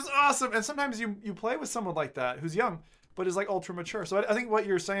 dude, this is awesome. And sometimes you play with someone like that who's young, but is like ultra mature. So I think what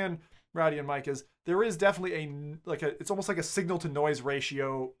you're saying, Rowdy and Mike, is there is definitely it's almost like a signal to noise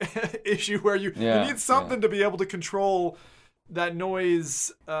ratio issue where you need something to be able to control that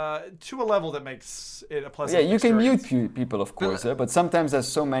noise to a level that makes it a pleasant you experience. can mute people, of course, but sometimes there's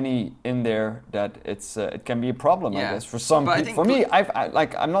so many in there that it can be a problem, I guess, for some people. For me,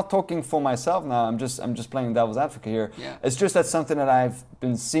 I'm not talking for myself now. I'm just playing devil's advocate here. Yeah. It's just that's something that I've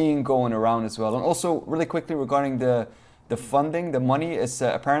been seeing going around as well. And also, really quickly regarding the funding, the money is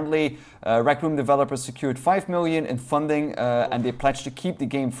apparently Rec Room developers secured $5 million in funding, and they pledged to keep the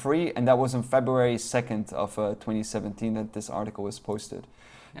game free. And that was on February 2nd of 2017 that this article was posted.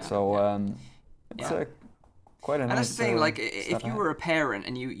 Yeah, so it's quite a nice. And that's the thing. Like, if you were a parent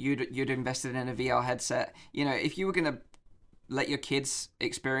and you'd invested in a VR headset, if you were gonna let your kids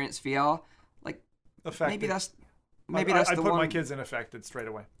experience VR, like maybe that's I the put one. my kids in affected straight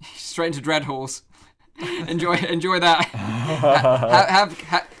away. Straight into dread halls. enjoy that.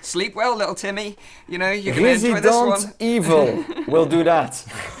 Sleep well, little Timmy. You know, you can enjoy this one. Evil will do that.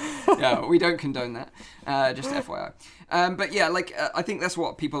 Yeah, we don't condone that. Just FYI. But yeah, like I think that's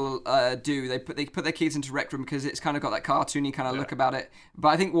what people do. They put their kids into Rec Room because it's kind of got that cartoony kind of look about it. But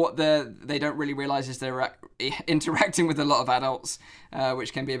I think what they don't really realize is they're interacting with a lot of adults,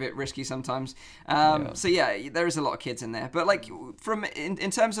 which can be a bit risky sometimes. So yeah, there is a lot of kids in there. But like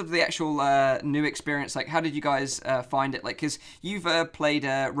in terms of the actual new experience, like how did you guys find it? Like because you've played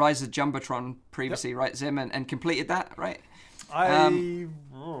Rise of Jumbotron previously, right, Zim, and completed that, right?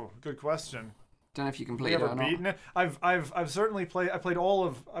 Good question. Don't know if you completed it or not. Beaten it. I've certainly played. I've played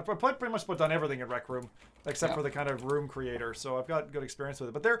pretty much done everything in Rec Room, except for the kind of room creator. So I've got good experience with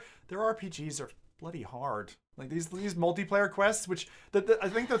it. But their RPGs are bloody hard. Like these multiplayer quests, which I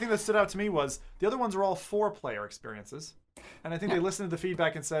think the thing that stood out to me was the other ones are all 4-player experiences, and I think they listened to the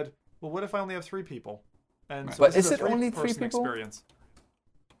feedback and said, "Well, what if I only have 3 people?" And so but is it only 3 people? Experience.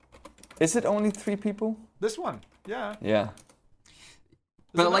 Is it only 3 people? This one, yeah. Yeah.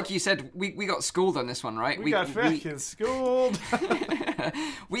 But like you said, we got schooled on this one, right? We got fucking schooled.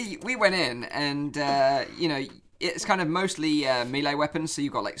 we went in and, you know, it's kind of mostly melee weapons. So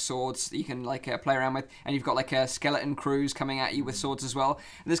you've got like swords that you can like play around with. And you've got like skeleton crews coming at you with swords as well.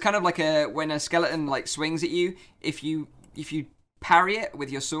 And there's kind of like when a skeleton like swings at you, if you parry it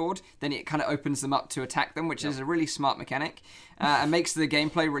with your sword, then it kind of opens them up to attack them, which is a really smart mechanic and makes the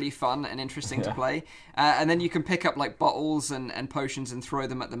gameplay really fun and interesting to play. And then you can pick up like bottles and potions and throw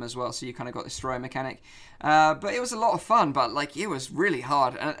them at them as well, so you kind of got this throw mechanic. But it was a lot of fun, but like it was really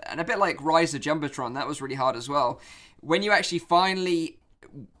hard. And a bit like Rise of Jumbotron, that was really hard as well. When you actually finally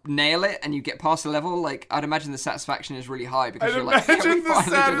nail it and you get past the level, like I'd imagine the satisfaction is really high because you're like, the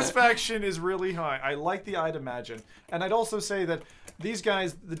satisfaction is really high. I like the I'd imagine. And I'd also say that these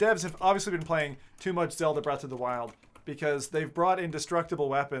guys, the devs, have obviously been playing too much Zelda Breath of the Wild because they've brought indestructible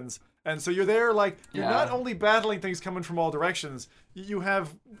weapons. And so you're there like, you're not only battling things coming from all directions, you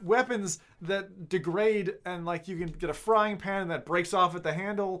have weapons that degrade and like you can get a frying pan that breaks off at the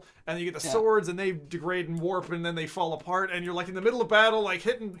handle, and you get the swords and they degrade and warp and then they fall apart, and you're like in the middle of battle like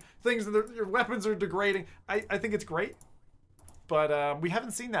hitting things and your weapons are degrading. I think it's great. But we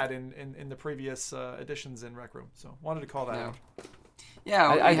haven't seen that in the previous editions in Rec Room, so wanted to call that out.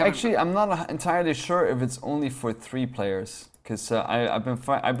 Yeah, I'm not entirely sure if it's only for 3 players, because I've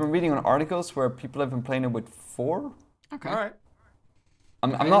been reading on articles where people have been playing it with 4. Okay, all right.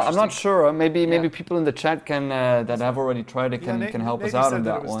 I'm not sure. Maybe people in the chat can that have already tried it can help us out on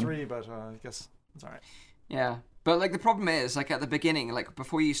that one. 3, but I guess it's all right. Yeah. But like the problem is, like at the beginning, like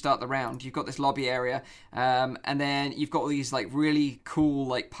before you start the round, you've got this lobby area, and then you've got all these like really cool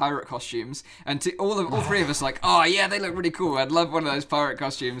like pirate costumes, and all 3 of us like, oh yeah, they look really cool. I'd love one of those pirate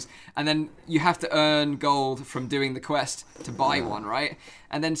costumes. And then you have to earn gold from doing the quest to buy one, right?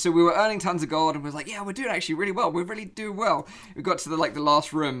 And then so we were earning tons of gold, and we were like, yeah, we're doing actually really well. We really do well. We got to the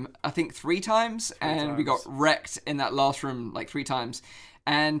last room, I think 3 times, and we got wrecked in that last room like 3 times.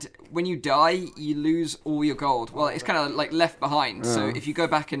 And when you die, you lose all your gold. Well, it's kind of like left behind. So if you go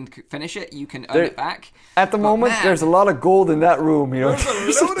back and finish it, you can earn it back. At the moment, there's a lot of gold in that room. You know,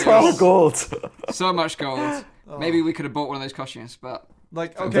 there's 12 gold. So much gold. Maybe we could have bought one of those costumes, but we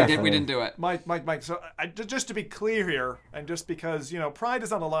didn't do it. Mike. So just to be clear here, and just because pride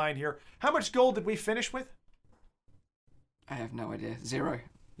is on the line here, how much gold did we finish with? I have no idea. 0.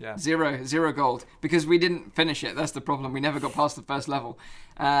 Yeah. Zero gold, because we didn't finish it. That's the problem. We never got past the first level,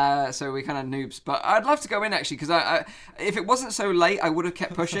 so we kind of noobs. But I'd love to go in actually, because I if it wasn't so late, I would have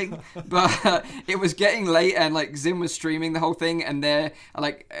kept pushing. But it was getting late, and like Zim was streaming the whole thing, and they're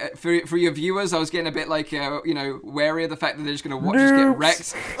like for your viewers, I was getting a bit like wary of the fact that they're just going to watch us get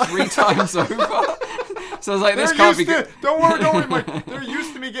wrecked 3 times over. So I was like, this can't be good. Don't worry, Mike. They're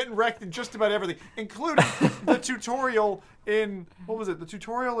used to me getting wrecked in just about everything, including the tutorial in, what was it? The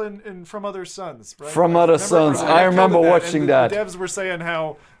tutorial in From Other Suns, right? From Other Suns. I remember watching that. The devs were saying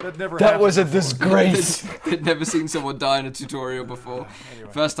how that never happened. That was a before. disgrace. They'd never seen someone die in a tutorial before.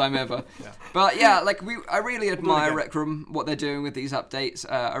 Anyway. First time ever. Yeah. But yeah, like I really admire Rec Room, what they're doing with these updates.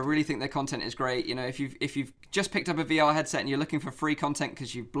 I really think their content is great. If you've just picked up a VR headset and you're looking for free content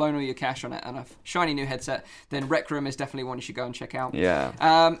because you've blown all your cash on it and a shiny new headset, then Rec Room is definitely one you should go and check out.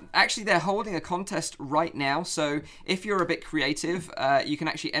 Yeah. Actually, they're holding a contest right now, so if you're a bit creative, you can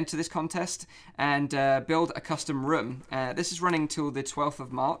actually enter this contest and build a custom room. This is running till the 12th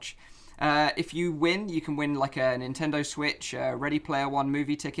of March. If you win, you can win like a Nintendo Switch, Ready Player One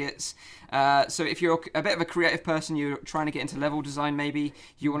movie tickets. So if you're a bit of a creative person, you're trying to get into level design maybe,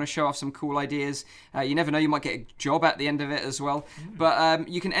 you want to show off some cool ideas, you never know, you might get a job at the end of it as well. But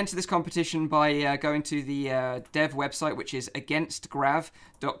you can enter this competition by going to the dev website, which is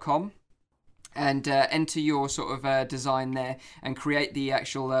againstgrav.com. and enter your sort of design there and create the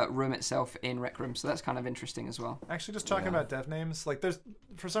actual room itself in Rec Room. So that's kind of interesting as well. Actually, just talking about dev names, like there's,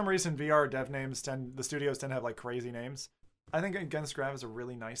 for some reason, VR dev names the studios tend to have like crazy names. I think Against Grav is a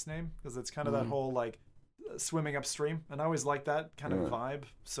really nice name because it's kind of that whole like swimming upstream, and I always like that kind of vibe.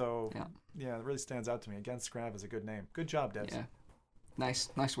 So yeah, it really stands out to me. Against Grav is a good name. Good job, devs. Yeah.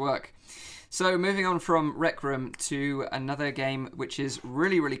 Nice work. So moving on from Rec Room to another game which is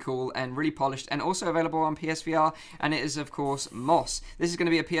really, really cool and really polished and also available on PSVR, and it is, of course, Moss. This is going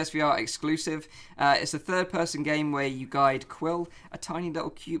to be a PSVR exclusive. It's a third-person game where you guide Quill, a tiny little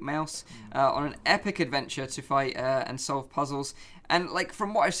cute mouse, on an epic adventure to fight and solve puzzles. And like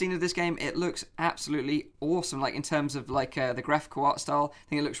from what I've seen of this game, it looks absolutely awesome. Like in terms of like the graphical art style, I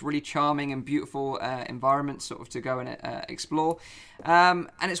think it looks really charming and beautiful environment sort of to go and explore. And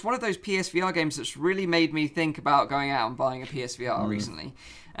it's one of those PSVR games that's really made me think about going out and buying a PSVR recently.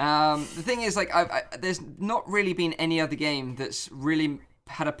 The thing is, like, there's not really been any other game that's really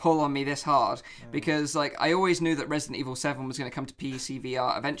had a pull on me this hard, because like I always knew that Resident Evil 7 was going to come to PC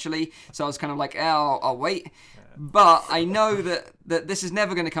VR eventually, so I was kind of like, oh, I'll wait. But I know that this is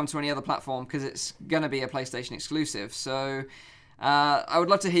never going to come to any other platform because it's going to be a PlayStation exclusive. So I would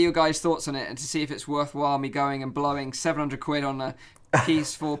love to hear your guys' thoughts on it and to see if it's worthwhile me going and blowing 700 quid on a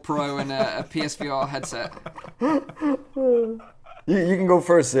PS4 Pro and a PSVR headset. You can go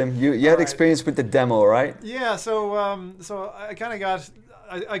first, Sim. You had experience with the demo, right? Yeah, so so I kind of got...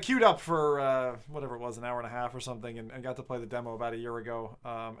 I queued up for whatever it was, an hour and a half or something, and got to play the demo about a year ago.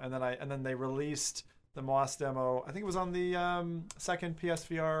 And then they released the Moss demo. I think it was on the second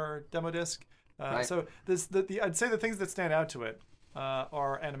PSVR demo disc. Right. So I'd say the things that stand out to it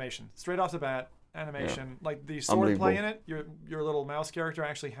are animation. Straight off the bat, animation. Like the sword play in it. Your little mouse character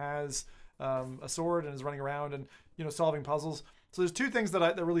actually has a sword and is running around and solving puzzles. So there's two things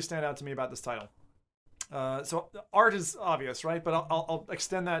that really stand out to me about this title. So art is obvious, right? But I'll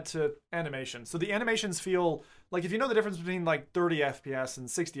extend that to animation. So the animations feel like, if you know the difference between like 30 FPS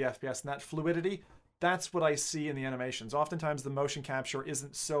and 60 FPS and that fluidity, that's what I see in the animations. Oftentimes the motion capture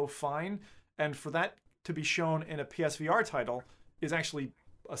isn't so fine, and for that to be shown in a PSVR title is actually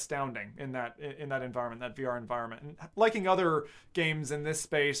astounding in that environment, that VR environment. And liking other games in this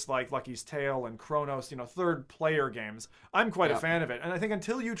space like Lucky's Tale and Chronos, third player games, I'm quite a fan of it. And I think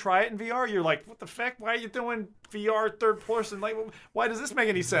until you try it in VR, you're like, what the fuck? Why are you doing VR third person? Like, why does this make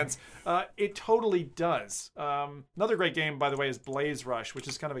any sense? It totally does. Another great game, by the way, is Blaze Rush, which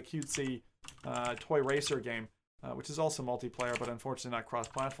is kind of a cutesy toy racer game, which is also multiplayer, but unfortunately not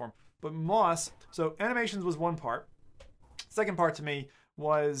cross-platform. But Moss, so animations was one part. Second part to me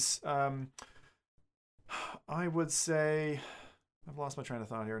was, I would say, I've lost my train of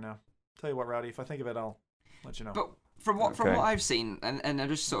thought here now. Tell you what, Rowdy, if I think of it, I'll let you know. But from what I've seen, and I'll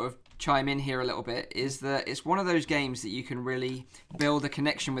just sort of chime in here a little bit, is that it's one of those games that you can really build a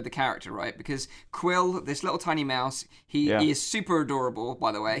connection with the character, right? Because Quill, this little tiny mouse, he is super adorable,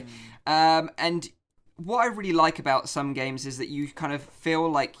 by the way. And what I really like about some games is that you kind of feel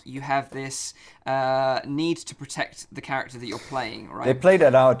like you have this need to protect the character that you're playing, right? They play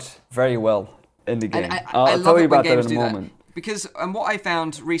that out very well in the game. I'll tell you about that in a moment. Because, and what I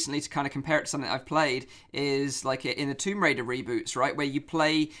found recently to kind of compare it to something I've played is like in the Tomb Raider reboots, right, where you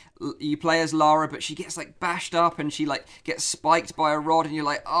play as Lara, but she gets like bashed up and she like gets spiked by a rod, and you're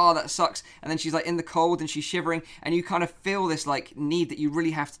like, oh, that sucks. And then she's like in the cold and she's shivering, and you kind of feel this like need that you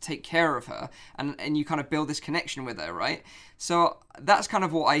really have to take care of her, and you kind of build this connection with her, right? So that's kind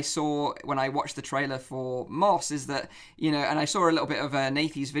of what I saw when I watched the trailer for Moss, is that, and I saw a little bit of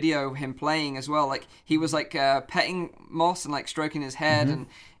Nathy's video, him playing as well. Like he was like petting Moss and like stroking his head, and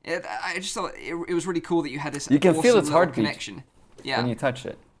I just thought it was really cool that you had this. You can awesome feel its heartbeat connection. Yeah. When you touch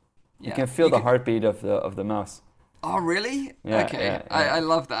it. You can feel the heartbeat of the mouse. Oh, really? Yeah, okay. yeah. I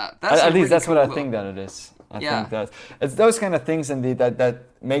love that. At least that's cool what I think that it is. I think that it's those kind of things indeed that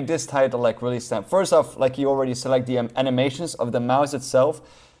make this title like really stand. First off, like you already said, like the animations of the mouse itself,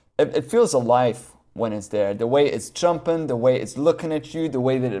 it feels alive when it's there. The way it's jumping, the way it's looking at you, the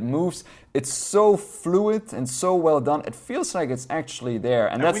way that it moves, it's so fluid and so well done. It feels like it's actually there,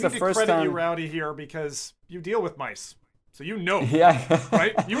 and that's the first time. We need to credit you, Rowdy, here, because you deal with mice. So yeah,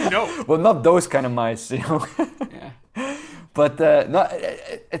 right? You know. Well, not those kind of mice, Yeah. But no,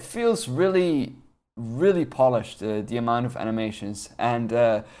 it feels really really polished, the amount of animations. And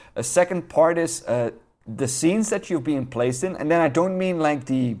a second part is the scenes that you've been placed in. And then I don't mean like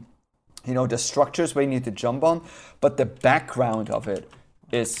the structures where you need to jump on, but the background of it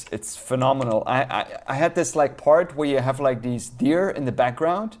it's phenomenal. I had this like part where you have like these deer in the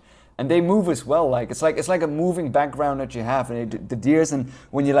background, and they move as well. Like it's like a moving background that you have, and the deers. And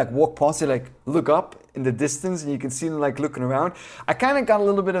when you like walk past, you like look up in the distance, and you can see them like looking around. I kind of got a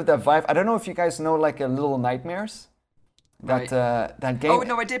little bit of that vibe. I don't know if you guys know like Little Nightmares. That game. Oh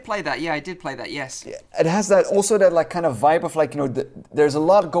no, I did play that. Yeah, I did play that. Yes. It has that also that like kind of vibe of like there's a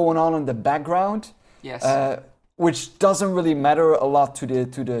lot going on in the background. Yes. Which doesn't really matter a lot to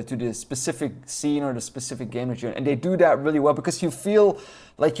the specific scene or the specific game that you're in, and they do that really well because you feel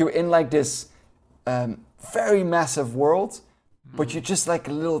like you're in like this very massive world, but you're just like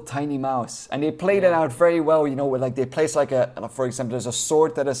a little tiny mouse, and they play that out very well. Where like they place like for example, there's a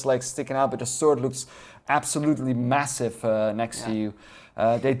sword that is like sticking out, but the sword looks absolutely massive next to you.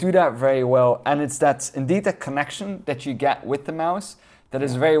 They do that very well, and it's indeed that connection that you get with the mouse that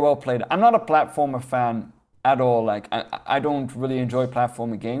is very well played. I'm not a platformer fan at all. Like I don't really enjoy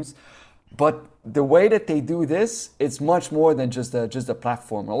platforming games, but the way that they do this, it's much more than just a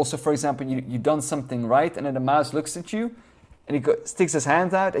platformer. Also, for example, you've done something right, and then the mouse looks at you, and he sticks his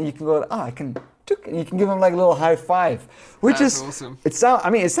hand out, and you can go, I can. And you can give him like a little high five, which That's is awesome.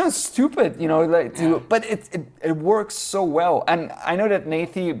 It sounds stupid, but it works so well. And I know that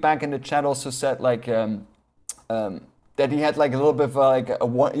Nathie back in the chat also said like that he had like a little bit of like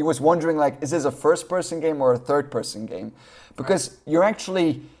he was wondering like, is this a first-person game or a third-person game? Because you're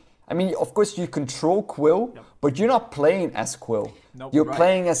actually, of course you control Quill, but you're not playing as Quill. Nope. You're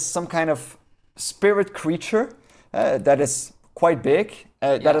playing as some kind of spirit creature that is quite big.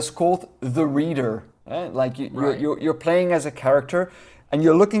 That is called the Reader. Like you're playing as a character, and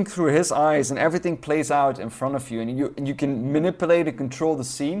you're looking through his eyes, and everything plays out in front of you, and you can manipulate and control the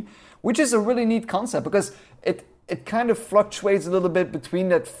scene, which is a really neat concept because it kind of fluctuates a little bit between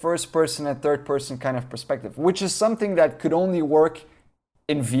that first person and third person kind of perspective, which is something that could only work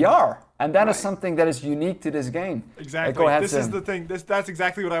in VR. And that is something that is unique to this game. Exactly. Go ahead, this Tim. is the thing. That's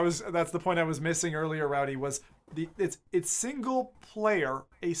exactly what that's the point I was missing earlier, Rowdy, was it's single player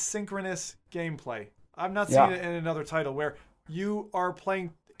asynchronous gameplay. I've not seen it in another title where you are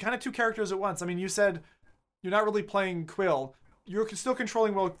playing kind of two characters at once. You said you're not really playing Quill. You're still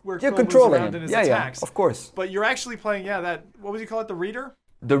controlling where Quill moves around in his attacks. Yeah, of course. But you're actually playing, that, what would you call it, the Reader?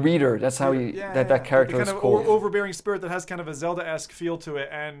 The Reader, that's how that character the is kind of called. overbearing spirit that has kind of a Zelda-esque feel to it,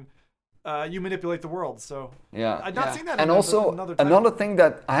 and you manipulate the world. So I've not seen that. And also another thing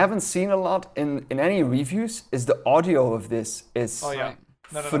that I haven't seen a lot in any reviews is the audio of this is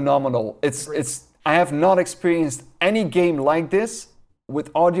phenomenal. It's I have not experienced any game like this with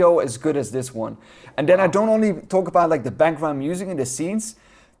audio as good as this one. And then I don't only talk about like the background music and the scenes,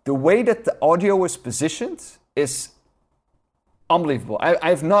 the way that the audio is positioned is unbelievable. I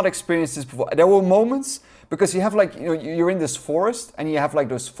have not experienced this before. There were moments, because you have like, you're in this forest and you have like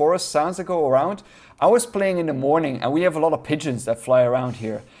those forest sounds that go around. I was playing in the morning and we have a lot of pigeons that fly around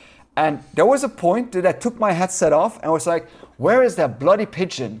here. And there was a point that I took my headset off and I was like, where is that bloody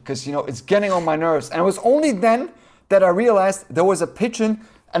pigeon? Because, it's getting on my nerves. And it was only then that I realized there was a pigeon,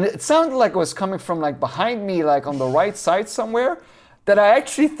 and it sounded like it was coming from like behind me, like on the right side somewhere, that I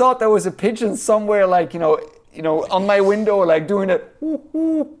actually thought there was a pigeon somewhere, like, on my window, like doing it.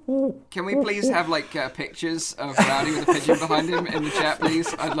 Can we please have like pictures of Rowdy with a pigeon behind him in the chat,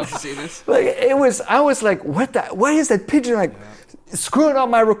 please? I'd love to see this. Like I was like, why is that pigeon like screwing up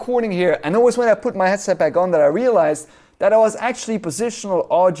my recording here? And it was when I put my headset back on that I realized that I was actually positional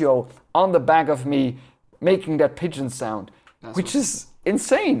audio on the back of me making that pigeon sound, which is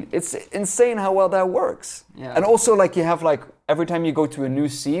insane. It's insane how well that works. Yeah. And also like you have like every time you go to a new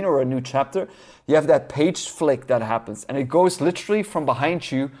scene or a new chapter, you have that page flick that happens, and it goes literally from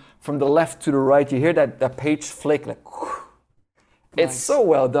behind you, from the left to the right. You hear that page flick, like it's so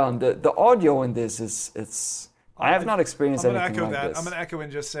well done. The audio in this is I have not experienced anything like this. I'm going to echo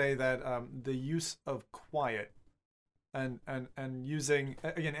and just say that the use of quiet and using,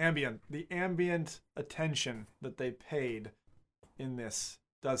 again, the ambient attention that they paid in this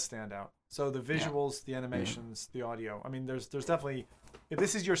does stand out. So the visuals, the animations, the audio. There's definitely, if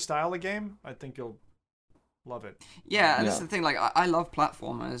this is your style of game, I think you'll love it. Yeah, and that's the thing. Like, I love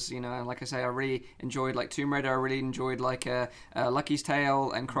platformers. Like I say, I really enjoyed like Tomb Raider. I really enjoyed like Lucky's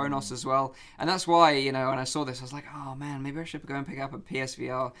Tale and Chronos as well. And that's why when I saw this, I was like, oh man, maybe I should go and pick up a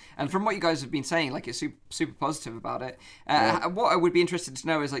PSVR. And from what you guys have been saying, like it's super positive about it. What I would be interested to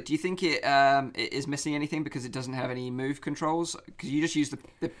know is like, do you think it is missing anything because it doesn't have any move controls? Because you just use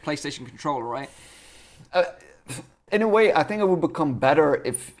the PlayStation controller, right? In a way, I think it would become better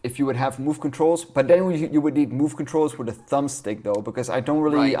if you would have move controls, but then you would need move controls with a thumbstick, though, because I don't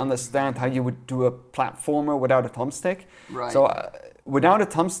really understand how you would do a platformer without a thumbstick. Right. So without a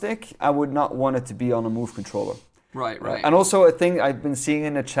thumbstick, I would not want it to be on a move controller. Right. And also a thing I've been seeing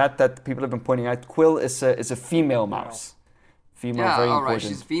in the chat that people have been pointing out, Quill is a female mouse. Female, very important. Right,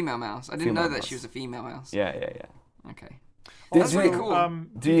 she's a female mouse. I didn't know that she was a female mouse. Yeah. Okay. That's pretty cool.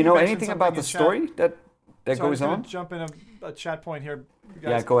 Do you know anything about the story that goes on? Jump in a chat point here, guys.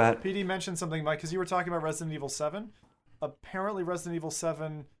 Yeah, go ahead. PD mentioned something, Mike, because you were talking about Resident Evil 7. Apparently, Resident Evil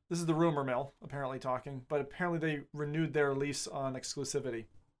 7. This is the rumor mill, apparently talking, but apparently they renewed their lease on exclusivity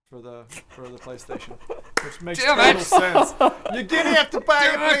for the PlayStation, which makes total sense. You're gonna have to buy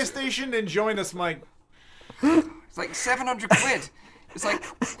a PlayStation and join us, Mike. It's like 700 quid. It's like.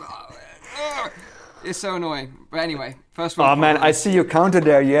 It's so annoying. But anyway, first one. Oh man, I see you counted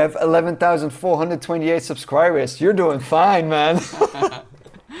there. You have 11,428 subscribers. You're doing fine, man.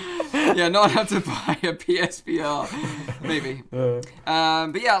 Yeah, not enough to buy a PSVR, maybe.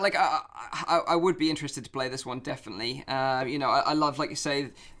 But yeah, like I would be interested to play this one, definitely. I love, like you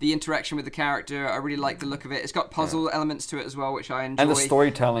say, the interaction with the character. I really like the look of it. It's got puzzle elements to it as well, which I enjoy. And the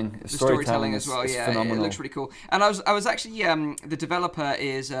storytelling. The storytelling as well, yeah. Phenomenal. It looks really cool. And I was actually, the developer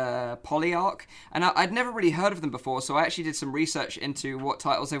is Polyarc, and I'd never really heard of them before, so I actually did some research into what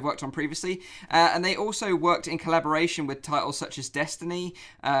titles they've worked on previously. And they also worked in collaboration with titles such as Destiny,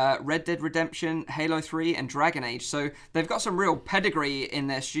 Red Dead Redemption, Halo 3, and Dragon Age. So they've got some real pedigree in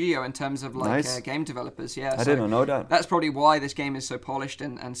their studio in terms of game developers. Yeah, I didn't know that. That's probably why this game is so polished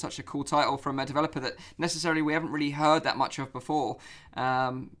and such a cool title from a developer that necessarily we haven't really heard that much of before.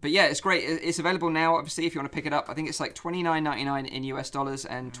 But yeah, it's great. It's available now, obviously, if you want to pick it up. I think it's like $29.99 in US dollars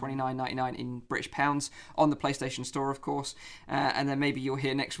and $29.99 in British pounds on the PlayStation Store, of course. And then maybe you'll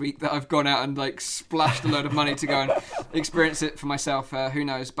hear next week that I've gone out and like splashed a load of money to go and experience it for myself. Who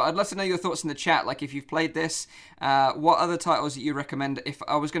knows? But I'd love to know your thoughts in the chat. Like, if you've played this, what other titles that you recommend? If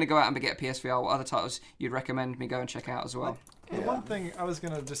I was going to go out and get a PSVR, what other titles you'd recommend me go and check out as well? The one thing I was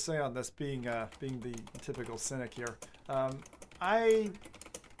going to just say on this, being the typical cynic here, I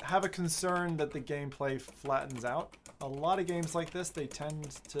have a concern that the gameplay flattens out. A lot of games like this, they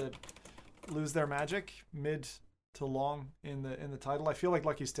tend to lose their magic mid to long in the title. I feel like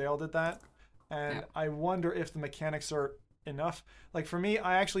Lucky's Tale did that, and I wonder if the mechanics are enough. Like for me,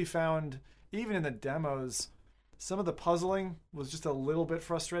 I actually found, even in the demos, some of the puzzling was just a little bit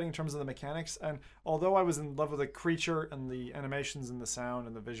frustrating in terms of the mechanics. And although I was in love with the creature and the animations and the sound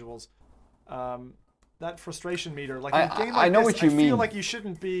and the visuals, that frustration meter, like in a game like I know this, what you mean. I feel like you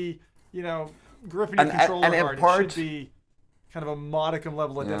shouldn't be, gripping your controller hard. It should be kind of a modicum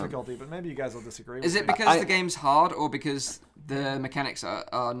level of difficulty. But maybe you guys will disagree. Is it because the game's hard or because the mechanics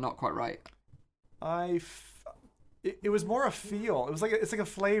are not quite right? It was more a feel. It's like a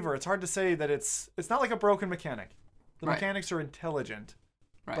flavor. It's hard to say that it's not like a broken mechanic. The mechanics are intelligent,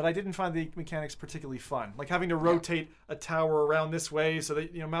 but I didn't find the mechanics particularly fun. Like having to rotate a tower around this way so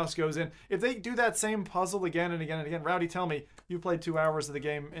that mouse goes in. If they do that same puzzle again and again and again, Rowdy, tell me, you played 2 hours of the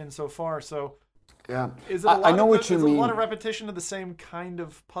game in so far. So is it I know what you mean. Is it a lot of repetition of the same kind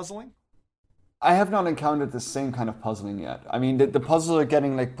of puzzling? I have not encountered the same kind of puzzling yet. I mean, the puzzles are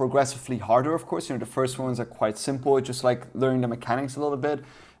getting like progressively harder, of course. The first ones are quite simple, just like learning the mechanics a little bit.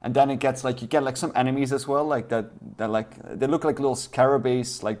 And then it gets like, you get like some enemies as well, like that like, they look like little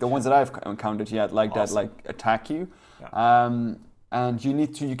scarabaeus, like the ones that I've encountered yet, like that like attack you. Yeah. And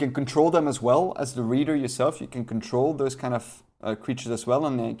you can control them as well as the reader yourself. You can control those kind of creatures as well,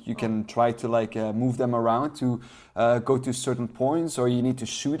 and you can try to like move them around to go to certain points, or you need to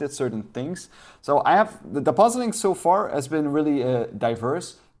shoot at certain things. So I have the puzzling so far has been really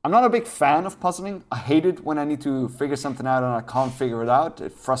diverse. I'm not a big fan of puzzling. I hate it when I need to figure something out and I can't figure it out.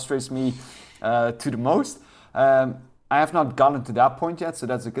 It frustrates me to the most. I have not gotten to that point yet, so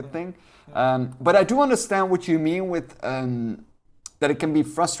that's a good thing. But I do understand what you mean with that it can be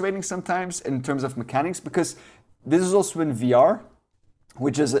frustrating sometimes in terms of mechanics, because this is also in VR,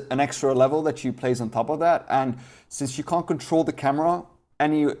 which is an extra level that you place on top of that. And since you can't control the camera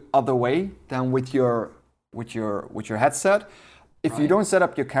any other way than with your headset, if you don't set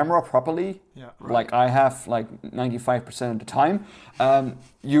up your camera properly, like I have like 95% of the time,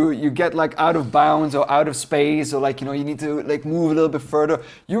 you get like out of bounds or out of space, or like, you need to like move a little bit further.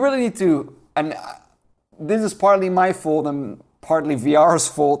 You really need to, and this is partly my fault and partly VR's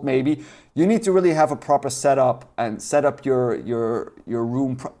fault maybe. You need to really have a proper setup and set up your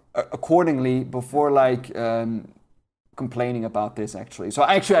room accordingly before like complaining about this actually. So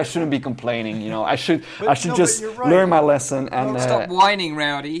I shouldn't be complaining. You know, I should just right. learn my lesson and stop whining,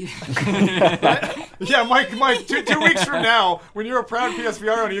 Rowdy. Yeah, Mike, 2 weeks from now, when you're a proud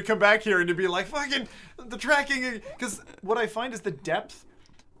PSVR owner, you come back here and you'd be like, fucking the tracking. Because what I find is the depth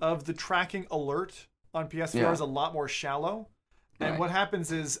of the tracking alert on PSVR is a lot more shallow. And what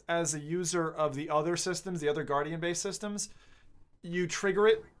happens is, as a user of the other systems, the other Guardian-based systems, you trigger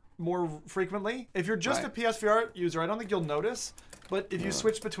it more frequently. If you're just a PSVR user, I don't think you'll notice. But if you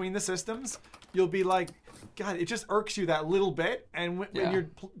switch between the systems, you'll be like, God, it just irks you that little bit. And when you're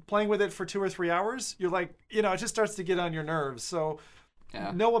playing with it for 2 or 3 hours, you're like, you know, it just starts to get on your nerves. So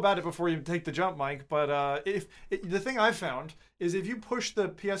know about it before you take the jump, Mike. But the thing I've found is if you push the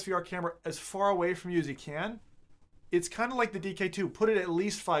PSVR camera as far away from you as you can, it's kind of like the DK2. Put it at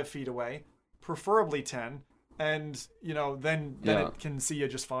least 5 feet away, preferably 10, and you know then it can see you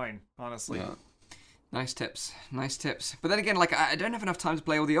just fine. Honestly. Yeah. Nice tips. But then again, like I don't have enough time to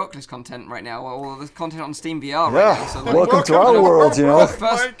play all the Oculus content right now, or all the content on Steam VR right now. So, like, welcome to our world, you know.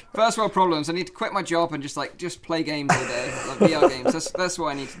 First world problems. I need to quit my job and just play games all day, like VR games. That's what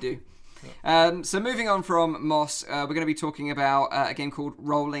I need to do. So moving on from Moss, we're going to be talking about a game called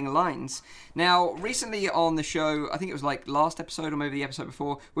Rolling Lines. Now, recently on the show, I think it was like last episode or maybe the episode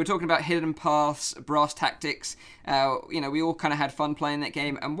before, we were talking about Hidden Paths, Brass Tactics. You know, we all kind of had fun playing that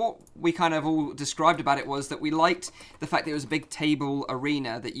game, and what we kind of all described about it was that we liked the fact that it was a big table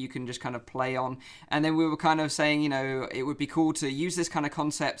arena that you can just kind of play on, and then we were kind of saying, you know, it would be cool to use this kind of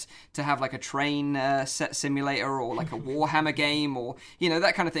concept to have like a train set simulator or like a Warhammer game or, you know,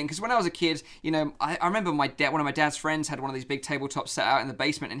 that kind of thing. Because when I was a kid, you know, I remember one of my dad's friends had one of these big tabletops set out in the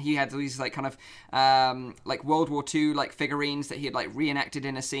basement, and he had these like kind of like World War II like figurines that he had like reenacted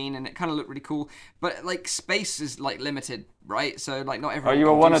in a scene, and it kind of looked really cool. But like space is like limited, right? So like not everyone. Are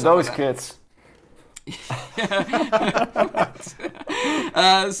you one of those kids?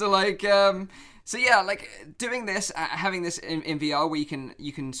 So yeah, like doing this, having this in VR where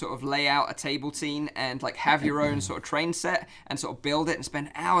you can sort of lay out a table scene and like have your own sort of train set and sort of build it and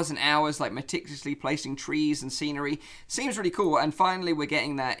spend hours and hours like meticulously placing trees and scenery seems really cool. And finally, we're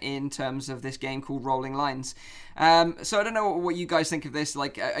getting that in terms of this game called Rolling Lines. So I don't know what you guys think of this.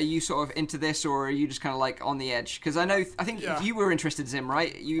 Like, are you sort of into this, or are you just kind of like on the edge? Because I think you were interested, Zim,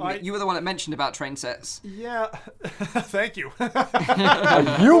 right? You were the one that mentioned about train sets. Yeah, thank you.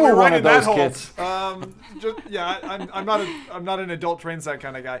 You were one of those kids. I'm not an adult train set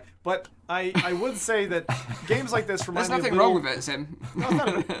kind of guy, but I would say that games like this remind me of There's nothing wrong with it, Zim.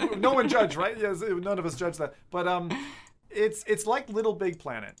 No one judged, right? Yes, none of us judge that. But it's like Little Big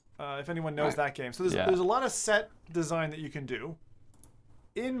Planet. If anyone knows that game. So there's a lot of set design that you can do.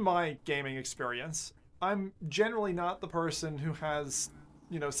 In my gaming experience, I'm generally not the person who has,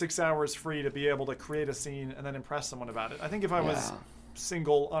 6 hours free to be able to create a scene and then impress someone about it. I think if I was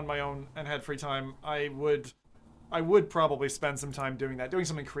single on my own and had free time, I would probably spend some time doing that, doing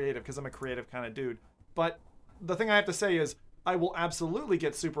something creative, because I'm a creative kind of dude. But the thing I have to say is I will absolutely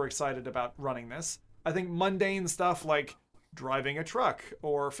get super excited about running this. I think mundane stuff like driving a truck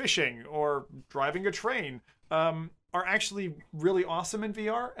or fishing or driving a train are actually really awesome in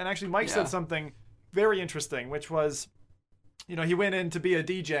VR. And actually Mike said something very interesting, which was, he went in to be a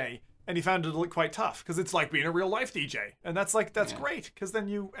DJ and he found it to look quite tough because it's like being a real life DJ. And that's great, because then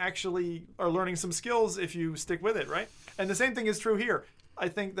you actually are learning some skills if you stick with it, right? And the same thing is true here. I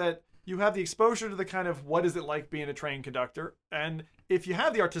think that you have the exposure to the kind of what is it like being a train conductor. And if you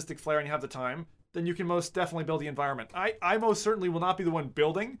have the artistic flair and you have the time, then you can most definitely build the environment. I most certainly will not be the one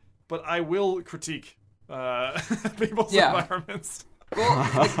building, but I will critique people's environments. Well,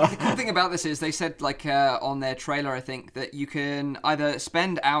 the cool thing about this is they said, like, on their trailer, I think, that you can either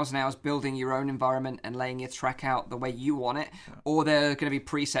spend hours and hours building your own environment and laying your track out the way you want it, or there are going to be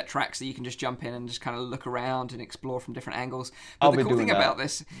preset tracks that you can just jump in and just kind of look around and explore from different angles. But the cool thing about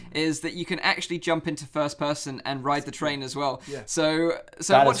this is that you can actually jump into first person and ride the train as well. Yeah. So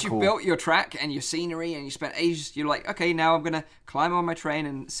once you've built your track and your scenery and you spent ages, you're like, okay, now I'm going to climb on my train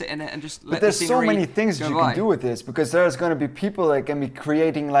and sit in it and just let the scenery go by. But there's so many things that you can do with this, because there's going to be people that can be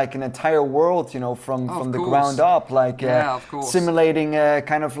creating like an entire world, from the ground up, like simulating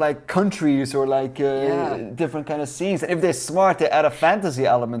kind of like countries or like different kind of scenes. And if they're smart, they add a fantasy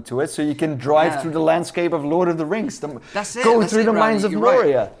element to it, so you can drive through the landscape of Lord of the Rings, go through the mines of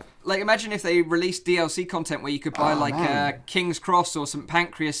Moria. Right. Like, imagine if they released DLC content where you could buy King's Cross or St.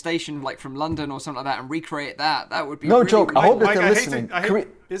 Pancras Station, like from London or something like that, and recreate that. That would be no joke. I hope that they're listening.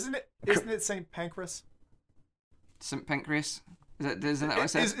 Isn't it St. Pancras? St. Pancras? Isn't that what I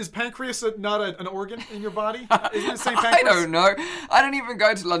said? Is pancreas not an organ in your body? Isn't it St. Pancras? I don't know. I don't even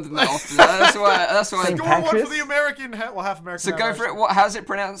go to London that often. That's why. St. Go Pancras? one for the American, half American. So go for it. How's it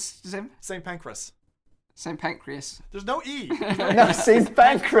pronounced, Zim? St. Pancras. St. Pancreas. There's no E. No, St.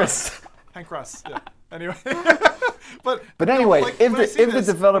 Pancras. Pancras. Yeah. Anyway. but anyway, like, if when I see the this-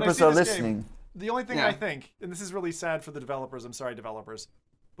 developers when I are see this listening, game, the only thing Yeah. I think, and this is really sad for the developers, I'm sorry, developers,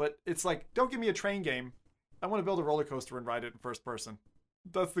 but it's like, don't give me a train game. I want to build a roller coaster and ride it in first person.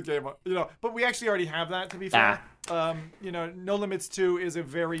 That's the game, But we actually already have that, to be fair. No Limits 2 is a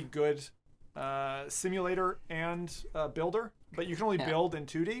very good simulator and builder, but you can only build in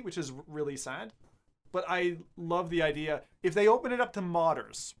 2D, which is really sad. But I love the idea. If they open it up to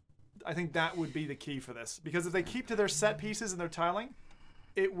modders, I think that would be the key for this. Because if they keep to their set pieces and their tiling,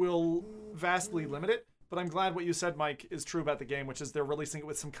 it will vastly limit it. But I'm glad what you said, Mike, is true about the game, which is they're releasing it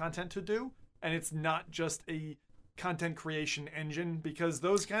with some content to do. And it's not just a content creation engine, because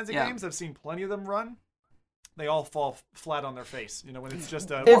those kinds of games, I've seen plenty of them run. They all fall flat on their face, when it's just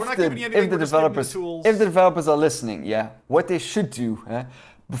we're not giving you anything, we're just giving you tools. If the developers are listening, what they should do,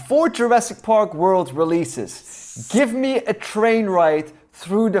 before Jurassic Park World releases, give me a train ride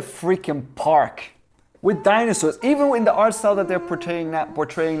through the freaking park with dinosaurs. Even in the art style that they're portraying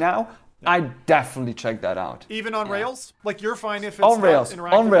now, I definitely check that out. Even on rails? Like, you're fine if it's on rails. not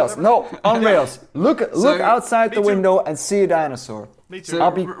interactive On rails. No, on rails. Look outside the too. window and see a dinosaur. Me too. So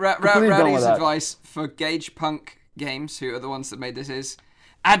I'll be completely done with Rowdy's that. advice for Gage Punk Games, who are the ones that made this, is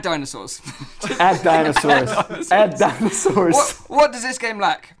add dinosaurs. Add dinosaurs. Add dinosaurs. What does this game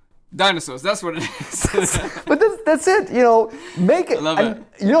lack? Dinosaurs. That's what it is. But that's it. Make it. I love and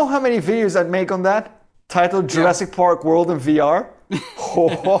you know how many videos I'd make on that? Titled Jurassic Park World in VR.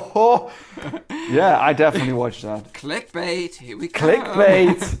 Yeah, I definitely watched that. Clickbait. Here we go.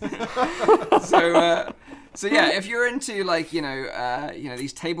 Clickbait. So yeah, if you're into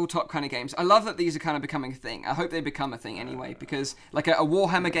these tabletop kind of games, I love that these are kind of becoming a thing. I hope they become a thing anyway, because like a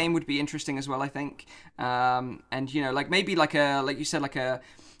Warhammer game would be interesting as well, I think. And maybe like you said, like a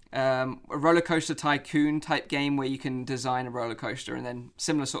roller coaster tycoon type game where you can design a roller coaster and then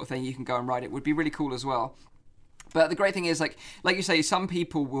similar sort of thing, you can go and ride it, would be really cool as well. But the great thing is, like you say, some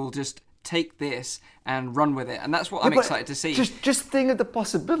people will just take this and run with it, and that's what I'm excited to see. Just think of the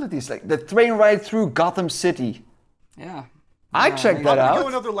possibilities, like the train ride through Gotham City. Yeah. I check that out. Go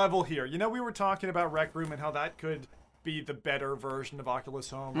another level here. We were talking about Rec Room and how that could be the better version of Oculus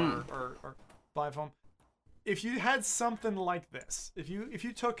Home or Vive Home. If you had something like this, if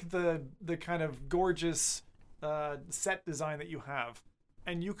you took the kind of gorgeous set design that you have,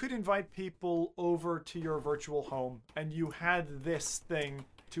 and you could invite people over to your virtual home, and you had this thing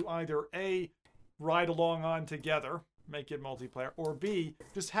to either A, ride along on together, make it multiplayer, or B,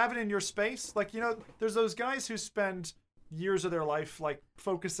 just have it in your space. Like, there's those guys who spend years of their life like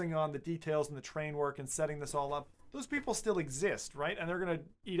focusing on the details and the train work and setting this all up. Those people still exist, right? And they're going to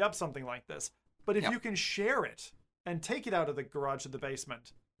eat up something like this. But if you can share it and take it out of the garage to the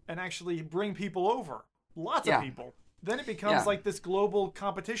basement and actually bring people over, lots of people, then it becomes like this global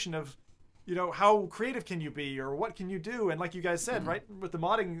competition of, how creative can you be, or what can you do? And like you guys said, right, with the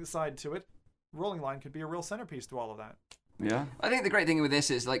modding side to it, Rolling Line could be a real centerpiece to all of that. Yeah. I think the great thing with this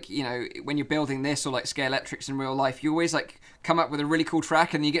is, like, when you're building this or like Scalextrics in real life, you always like come up with a really cool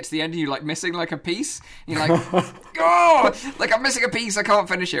track, and you get to the end and you're like missing like a piece. And you're like, oh, like I'm missing a piece, I can't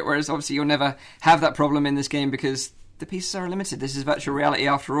finish it. Whereas obviously you'll never have that problem in this game because the pieces are limited. This is virtual reality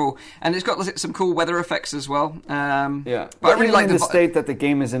after all, and it's got some cool weather effects as well. But I really like the state that the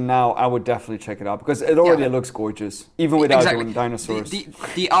game is in now. I would definitely check it out because it already looks gorgeous, even without doing dinosaurs.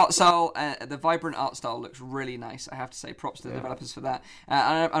 The art style, the vibrant art style, looks really nice. I have to say, props to the developers for that.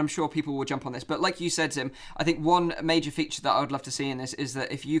 And I'm sure people will jump on this. But like you said, Tim, I think one major feature that I would love to see in this is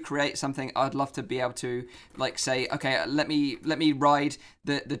that if you create something, I'd love to be able to like say, okay, let me ride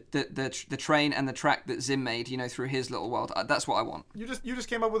the train and the track that Zim made, through his little world. That's what I want. You just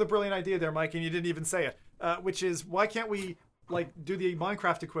came up with a brilliant idea there, Mike, and you didn't even say it. Which is, why can't we do the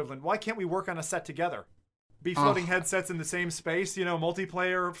Minecraft equivalent? Why can't we work on a set together? Be floating headsets in the same space,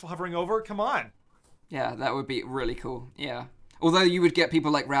 multiplayer hovering over. Come on. Yeah, that would be really cool. Yeah. Although you would get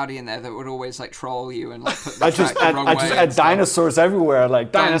people like Rowdy in there that would always like troll you and like put the track the wrong way. I just add dinosaurs everywhere,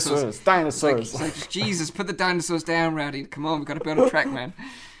 like dinosaurs. Like, Jesus, put the dinosaurs down, Rowdy. Come on, we've got to build a track, man.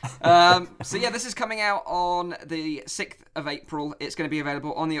 So yeah, this is coming out on the 6th of April. It's going to be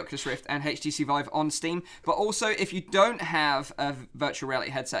available on the Oculus Rift and HTC Vive on Steam. But also, if you don't have a virtual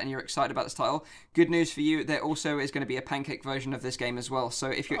reality headset and you're excited about this title, good news for you, there also is going to be a pancake version of this game as well. So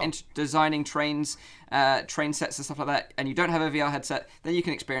if you're into designing trains, train sets and stuff like that, and you don't have a VR headset, then you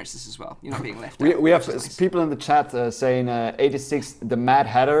can experience this as well. You're not being left out. We have people in the chat saying 86, the Mad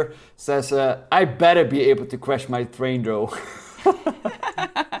Hatter says, I better be able to crash my train though.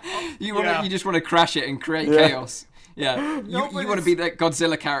 You just want to crash it and create chaos. Yeah, you want to be that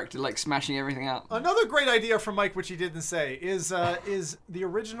Godzilla character, like smashing everything out. Another great idea from Mike, which he didn't say, is the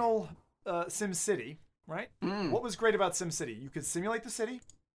original SimCity, right? What was great about SimCity? You could simulate the city,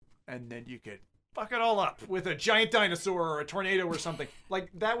 and then you could fuck it all up with a giant dinosaur or a tornado or something. Like,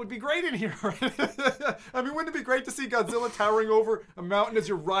 that would be great in here, right? I mean, wouldn't it be great to see Godzilla towering over a mountain as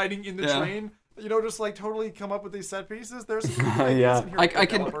you're riding in the train? You know, just like totally come up with these set pieces. There's some yeah.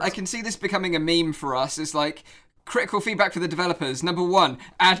 I can see this becoming a meme for us. It's like critical feedback for the developers. Number 1,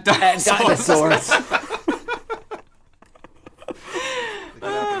 add dinosaurs.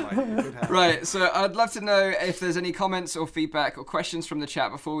 Right, so I'd love to know if there's any comments or feedback or questions from the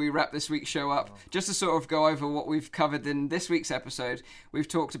chat before we wrap this week's show up. Just to sort of go over what we've covered in this week's episode. We've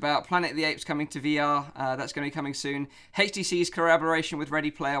talked about Planet of the Apes coming to VR. That's going to be coming soon. HTC's collaboration with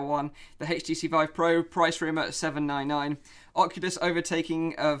Ready Player One. The HTC Vive Pro price rumor at $799. Oculus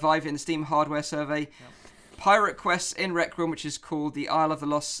overtaking Vive in the Steam hardware survey. Pirate Quests in Rec Room, which is called the Isle of the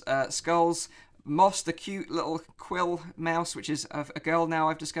Lost Skulls. Moss, the cute little quill mouse, which is a girl now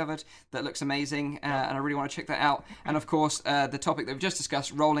I've discovered, that looks amazing, and I really want to check that out. And of course, the topic that we've just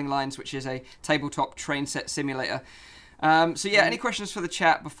discussed, Rolling Lines, which is a tabletop train set simulator. So yeah, any questions for the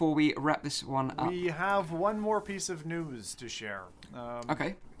chat before we wrap this one up? We have one more piece of news to share.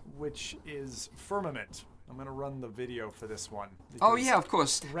 Okay. Which is Firmament. I'm going to run the video for this one. Oh yeah, of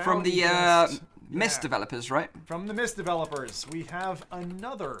course. From the Myst developers, right? From the Myst developers, we have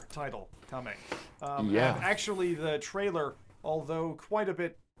another title coming. And actually, the trailer, although quite a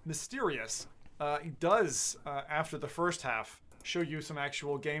bit mysterious, it does, after the first half, show you some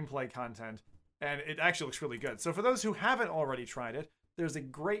actual gameplay content. And it actually looks really good. So for those who haven't already tried it, there's a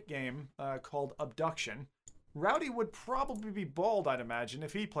great game called Abduction. Rowdy would probably be bald, I'd imagine,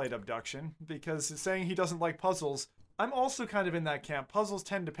 if he played Abduction, because saying he doesn't like puzzles, I'm also kind of in that camp. Puzzles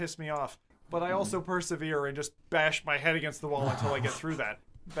tend to piss me off, but I also persevere and just bash my head against the wall until I get through that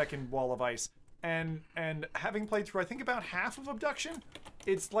Beckin wall of ice. And having played through, I think, about half of Abduction,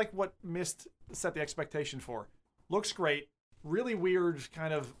 it's like what Myst set the expectation for. Looks great, really weird,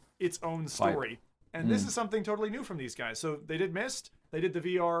 kind of its own story. And this is something totally new from these guys. So they did Myst, they did the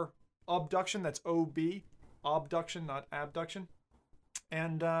VR Abduction, that's O-B. Abduction, not abduction.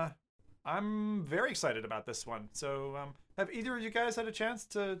 And I'm very excited about this one. So have either of you guys had a chance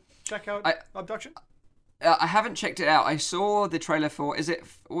to check out Abduction? I haven't checked it out. I saw the trailer for, what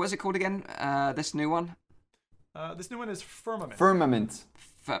is it called again? This new one? This new one is Firmament. Firmament.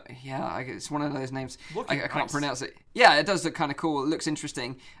 Yeah, it's one of those names. I can't pronounce it. Yeah, it does look kind of cool. It looks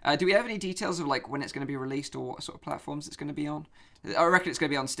interesting. Do we have any details of like when it's going to be released or what sort of platforms it's going to be on? I reckon it's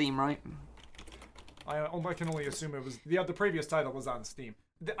going to be on Steam, right? I can only assume it was the previous title was on Steam.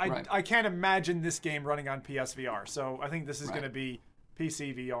 I can't imagine this game running on PSVR, so I think this is going to be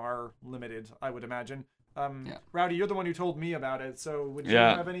PC VR limited, I would imagine. Rowdy, you're the one who told me about it, so would you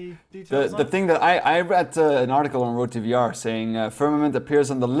have any details? The thing that I read an article on Road to VR saying Firmament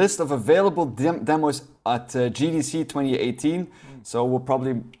appears on the list of available demos at GDC 2018, so we'll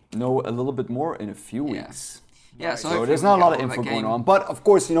probably know a little bit more in a few weeks. Yeah, so there's not a lot of info going on, but of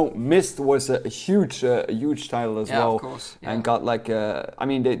course, you know, Myst was a huge title as well, of course, and got like I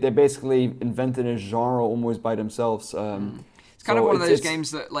mean, they basically invented a genre almost by themselves. It's kind of one of those games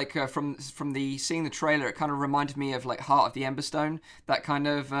that, like, from seeing the trailer, it kind of reminded me of like Heart of the Emberstone, that kind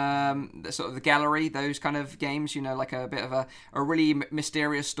of sort of the gallery, those kind of games, you know, like a bit of a really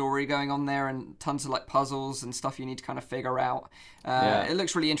mysterious story going on there, and tons of like puzzles and stuff you need to kind of figure out. It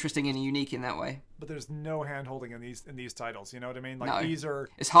looks really interesting and unique in that way. But there's no hand holding in these titles. You know what I mean? Like these are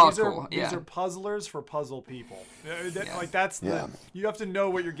hardcore. These are puzzlers for puzzle people. Like that's you have to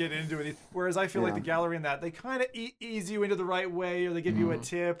know what you're getting into with these. Whereas I feel like the gallery and that they kind of ease you into the right way, or they give you a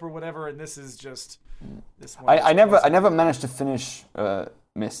tip or whatever. And this is just this one. I never managed to finish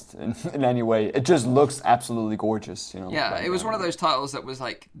Myst in any way. It just looks absolutely gorgeous. You know. Yeah, it was one of those titles that was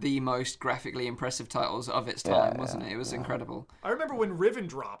like the most graphically impressive titles of its time, wasn't it? It was incredible. I remember when Riven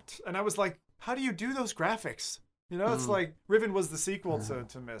dropped, and I was like, how do you do those graphics? You know, it's like Riven was the sequel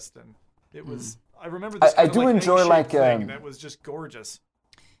to Myst, and it was. I remember this. I do enjoy like thing that was just gorgeous.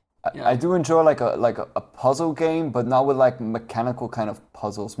 I do enjoy like a puzzle game, but not with like mechanical kind of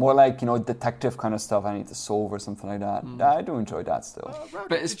puzzles. More like, you know, detective kind of stuff I need to solve or something like that. I do enjoy that still.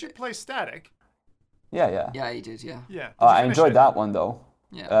 But did you play Static? Yeah. Yeah, he did. Yeah. Yeah. I enjoyed that one though.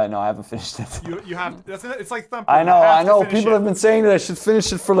 Yeah. No, I haven't finished it. You have. It's like Thumper. I know. People have been saying that I should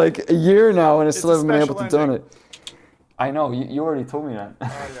finish it for like a year now, and I still haven't been able to do it. I know. You already told me that.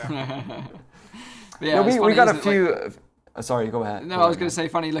 Yeah, we got a few. Sorry, go ahead. No, I was going to say,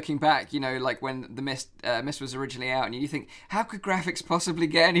 funny looking back, you know, like when the Myst was originally out, and you think, how could graphics possibly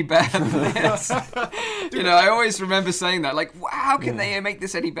get any better than this? You know, I always remember saying that, like, how can they make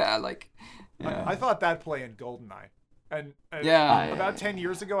this any better? Like, yeah. I thought that play in GoldenEye. And about 10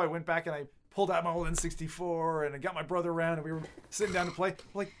 years ago, I went back and I pulled out my old N64 and I got my brother around and we were sitting down to play. I'm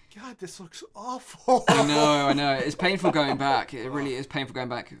like, God, this looks awful. I know. It's painful going back. It really is painful going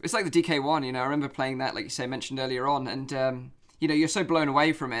back. It's like the DK1, you know, I remember playing that, like you say, mentioned earlier on, and, you know, you're so blown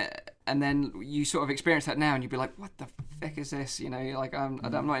away from it, and then you sort of experience that now and you'd be like, what the fuck is this? You know, you're like, I'm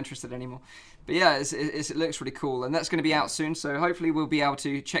not interested anymore. But yeah, it looks really cool, and that's going to be out soon, so hopefully we'll be able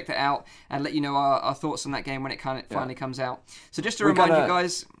to check that out and let you know our thoughts on that game when it finally comes out. So just to remind you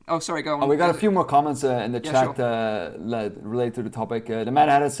guys... Oh, sorry, go on. We got a few more comments in the chat sure. related to the topic. The Mad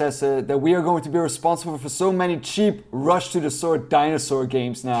Hatter says that we are going to be responsible for so many cheap Rush to the Sword dinosaur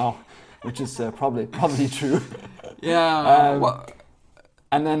games now, which is probably true. Yeah.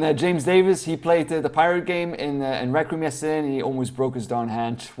 And then James Davis, he played the pirate game in Rec Room yesterday, and he almost broke his darn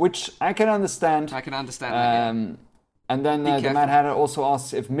hand, which I can understand. I can understand that, yeah. And then the Mad Hatter also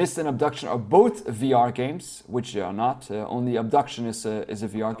asks if Myst and Abduction are both VR games, which they are not. Only Abduction is a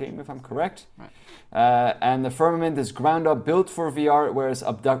VR game, if I'm correct. Right. And the Firmament is ground up built for VR, whereas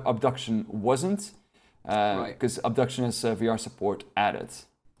Abduction wasn't, because Abduction has VR support added,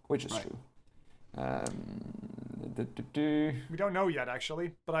 which is true. We don't know yet,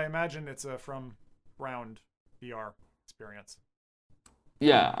 actually, but I imagine it's from Round VR experience.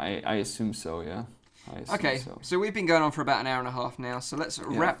 Yeah, I assume so, yeah. Okay, so we've been going on for about an hour and a half now, so let's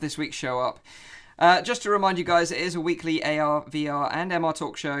wrap this week's show up. Just to remind you guys, it is a weekly AR, VR, and MR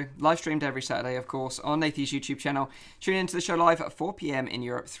talk show, live streamed every Saturday, of course, on Nathy's YouTube channel. Tune into the show live at 4 p.m. in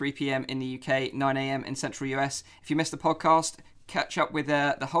Europe, 3 p.m. in the UK, 9 a.m. in Central US. If you missed the podcast, catch up with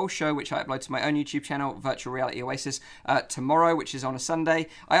the whole show, which I upload to my own YouTube channel, Virtual Reality Oasis, tomorrow, which is on a Sunday.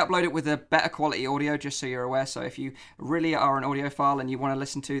 I upload it with a better quality audio, just so you're aware. So if you really are an audiophile and you want to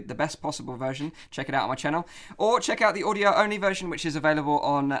listen to the best possible version, check it out on my channel. Or check out the audio-only version, which is available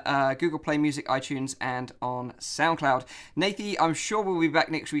on Google Play Music, iTunes, and on SoundCloud. Nathy, I'm sure we'll be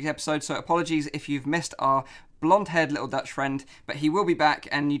back next week's episode, so apologies if you've missed our blonde-haired little Dutch friend, but he will be back,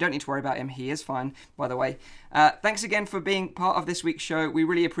 and you don't need to worry about him. He is fine, by the way. Thanks again for being part of this week's show. We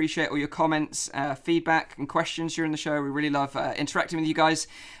really appreciate all your comments, feedback, and questions during the show. We really love interacting with you guys,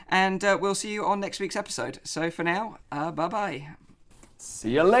 and we'll see you on next week's episode. So for now, bye-bye.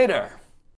 See you later.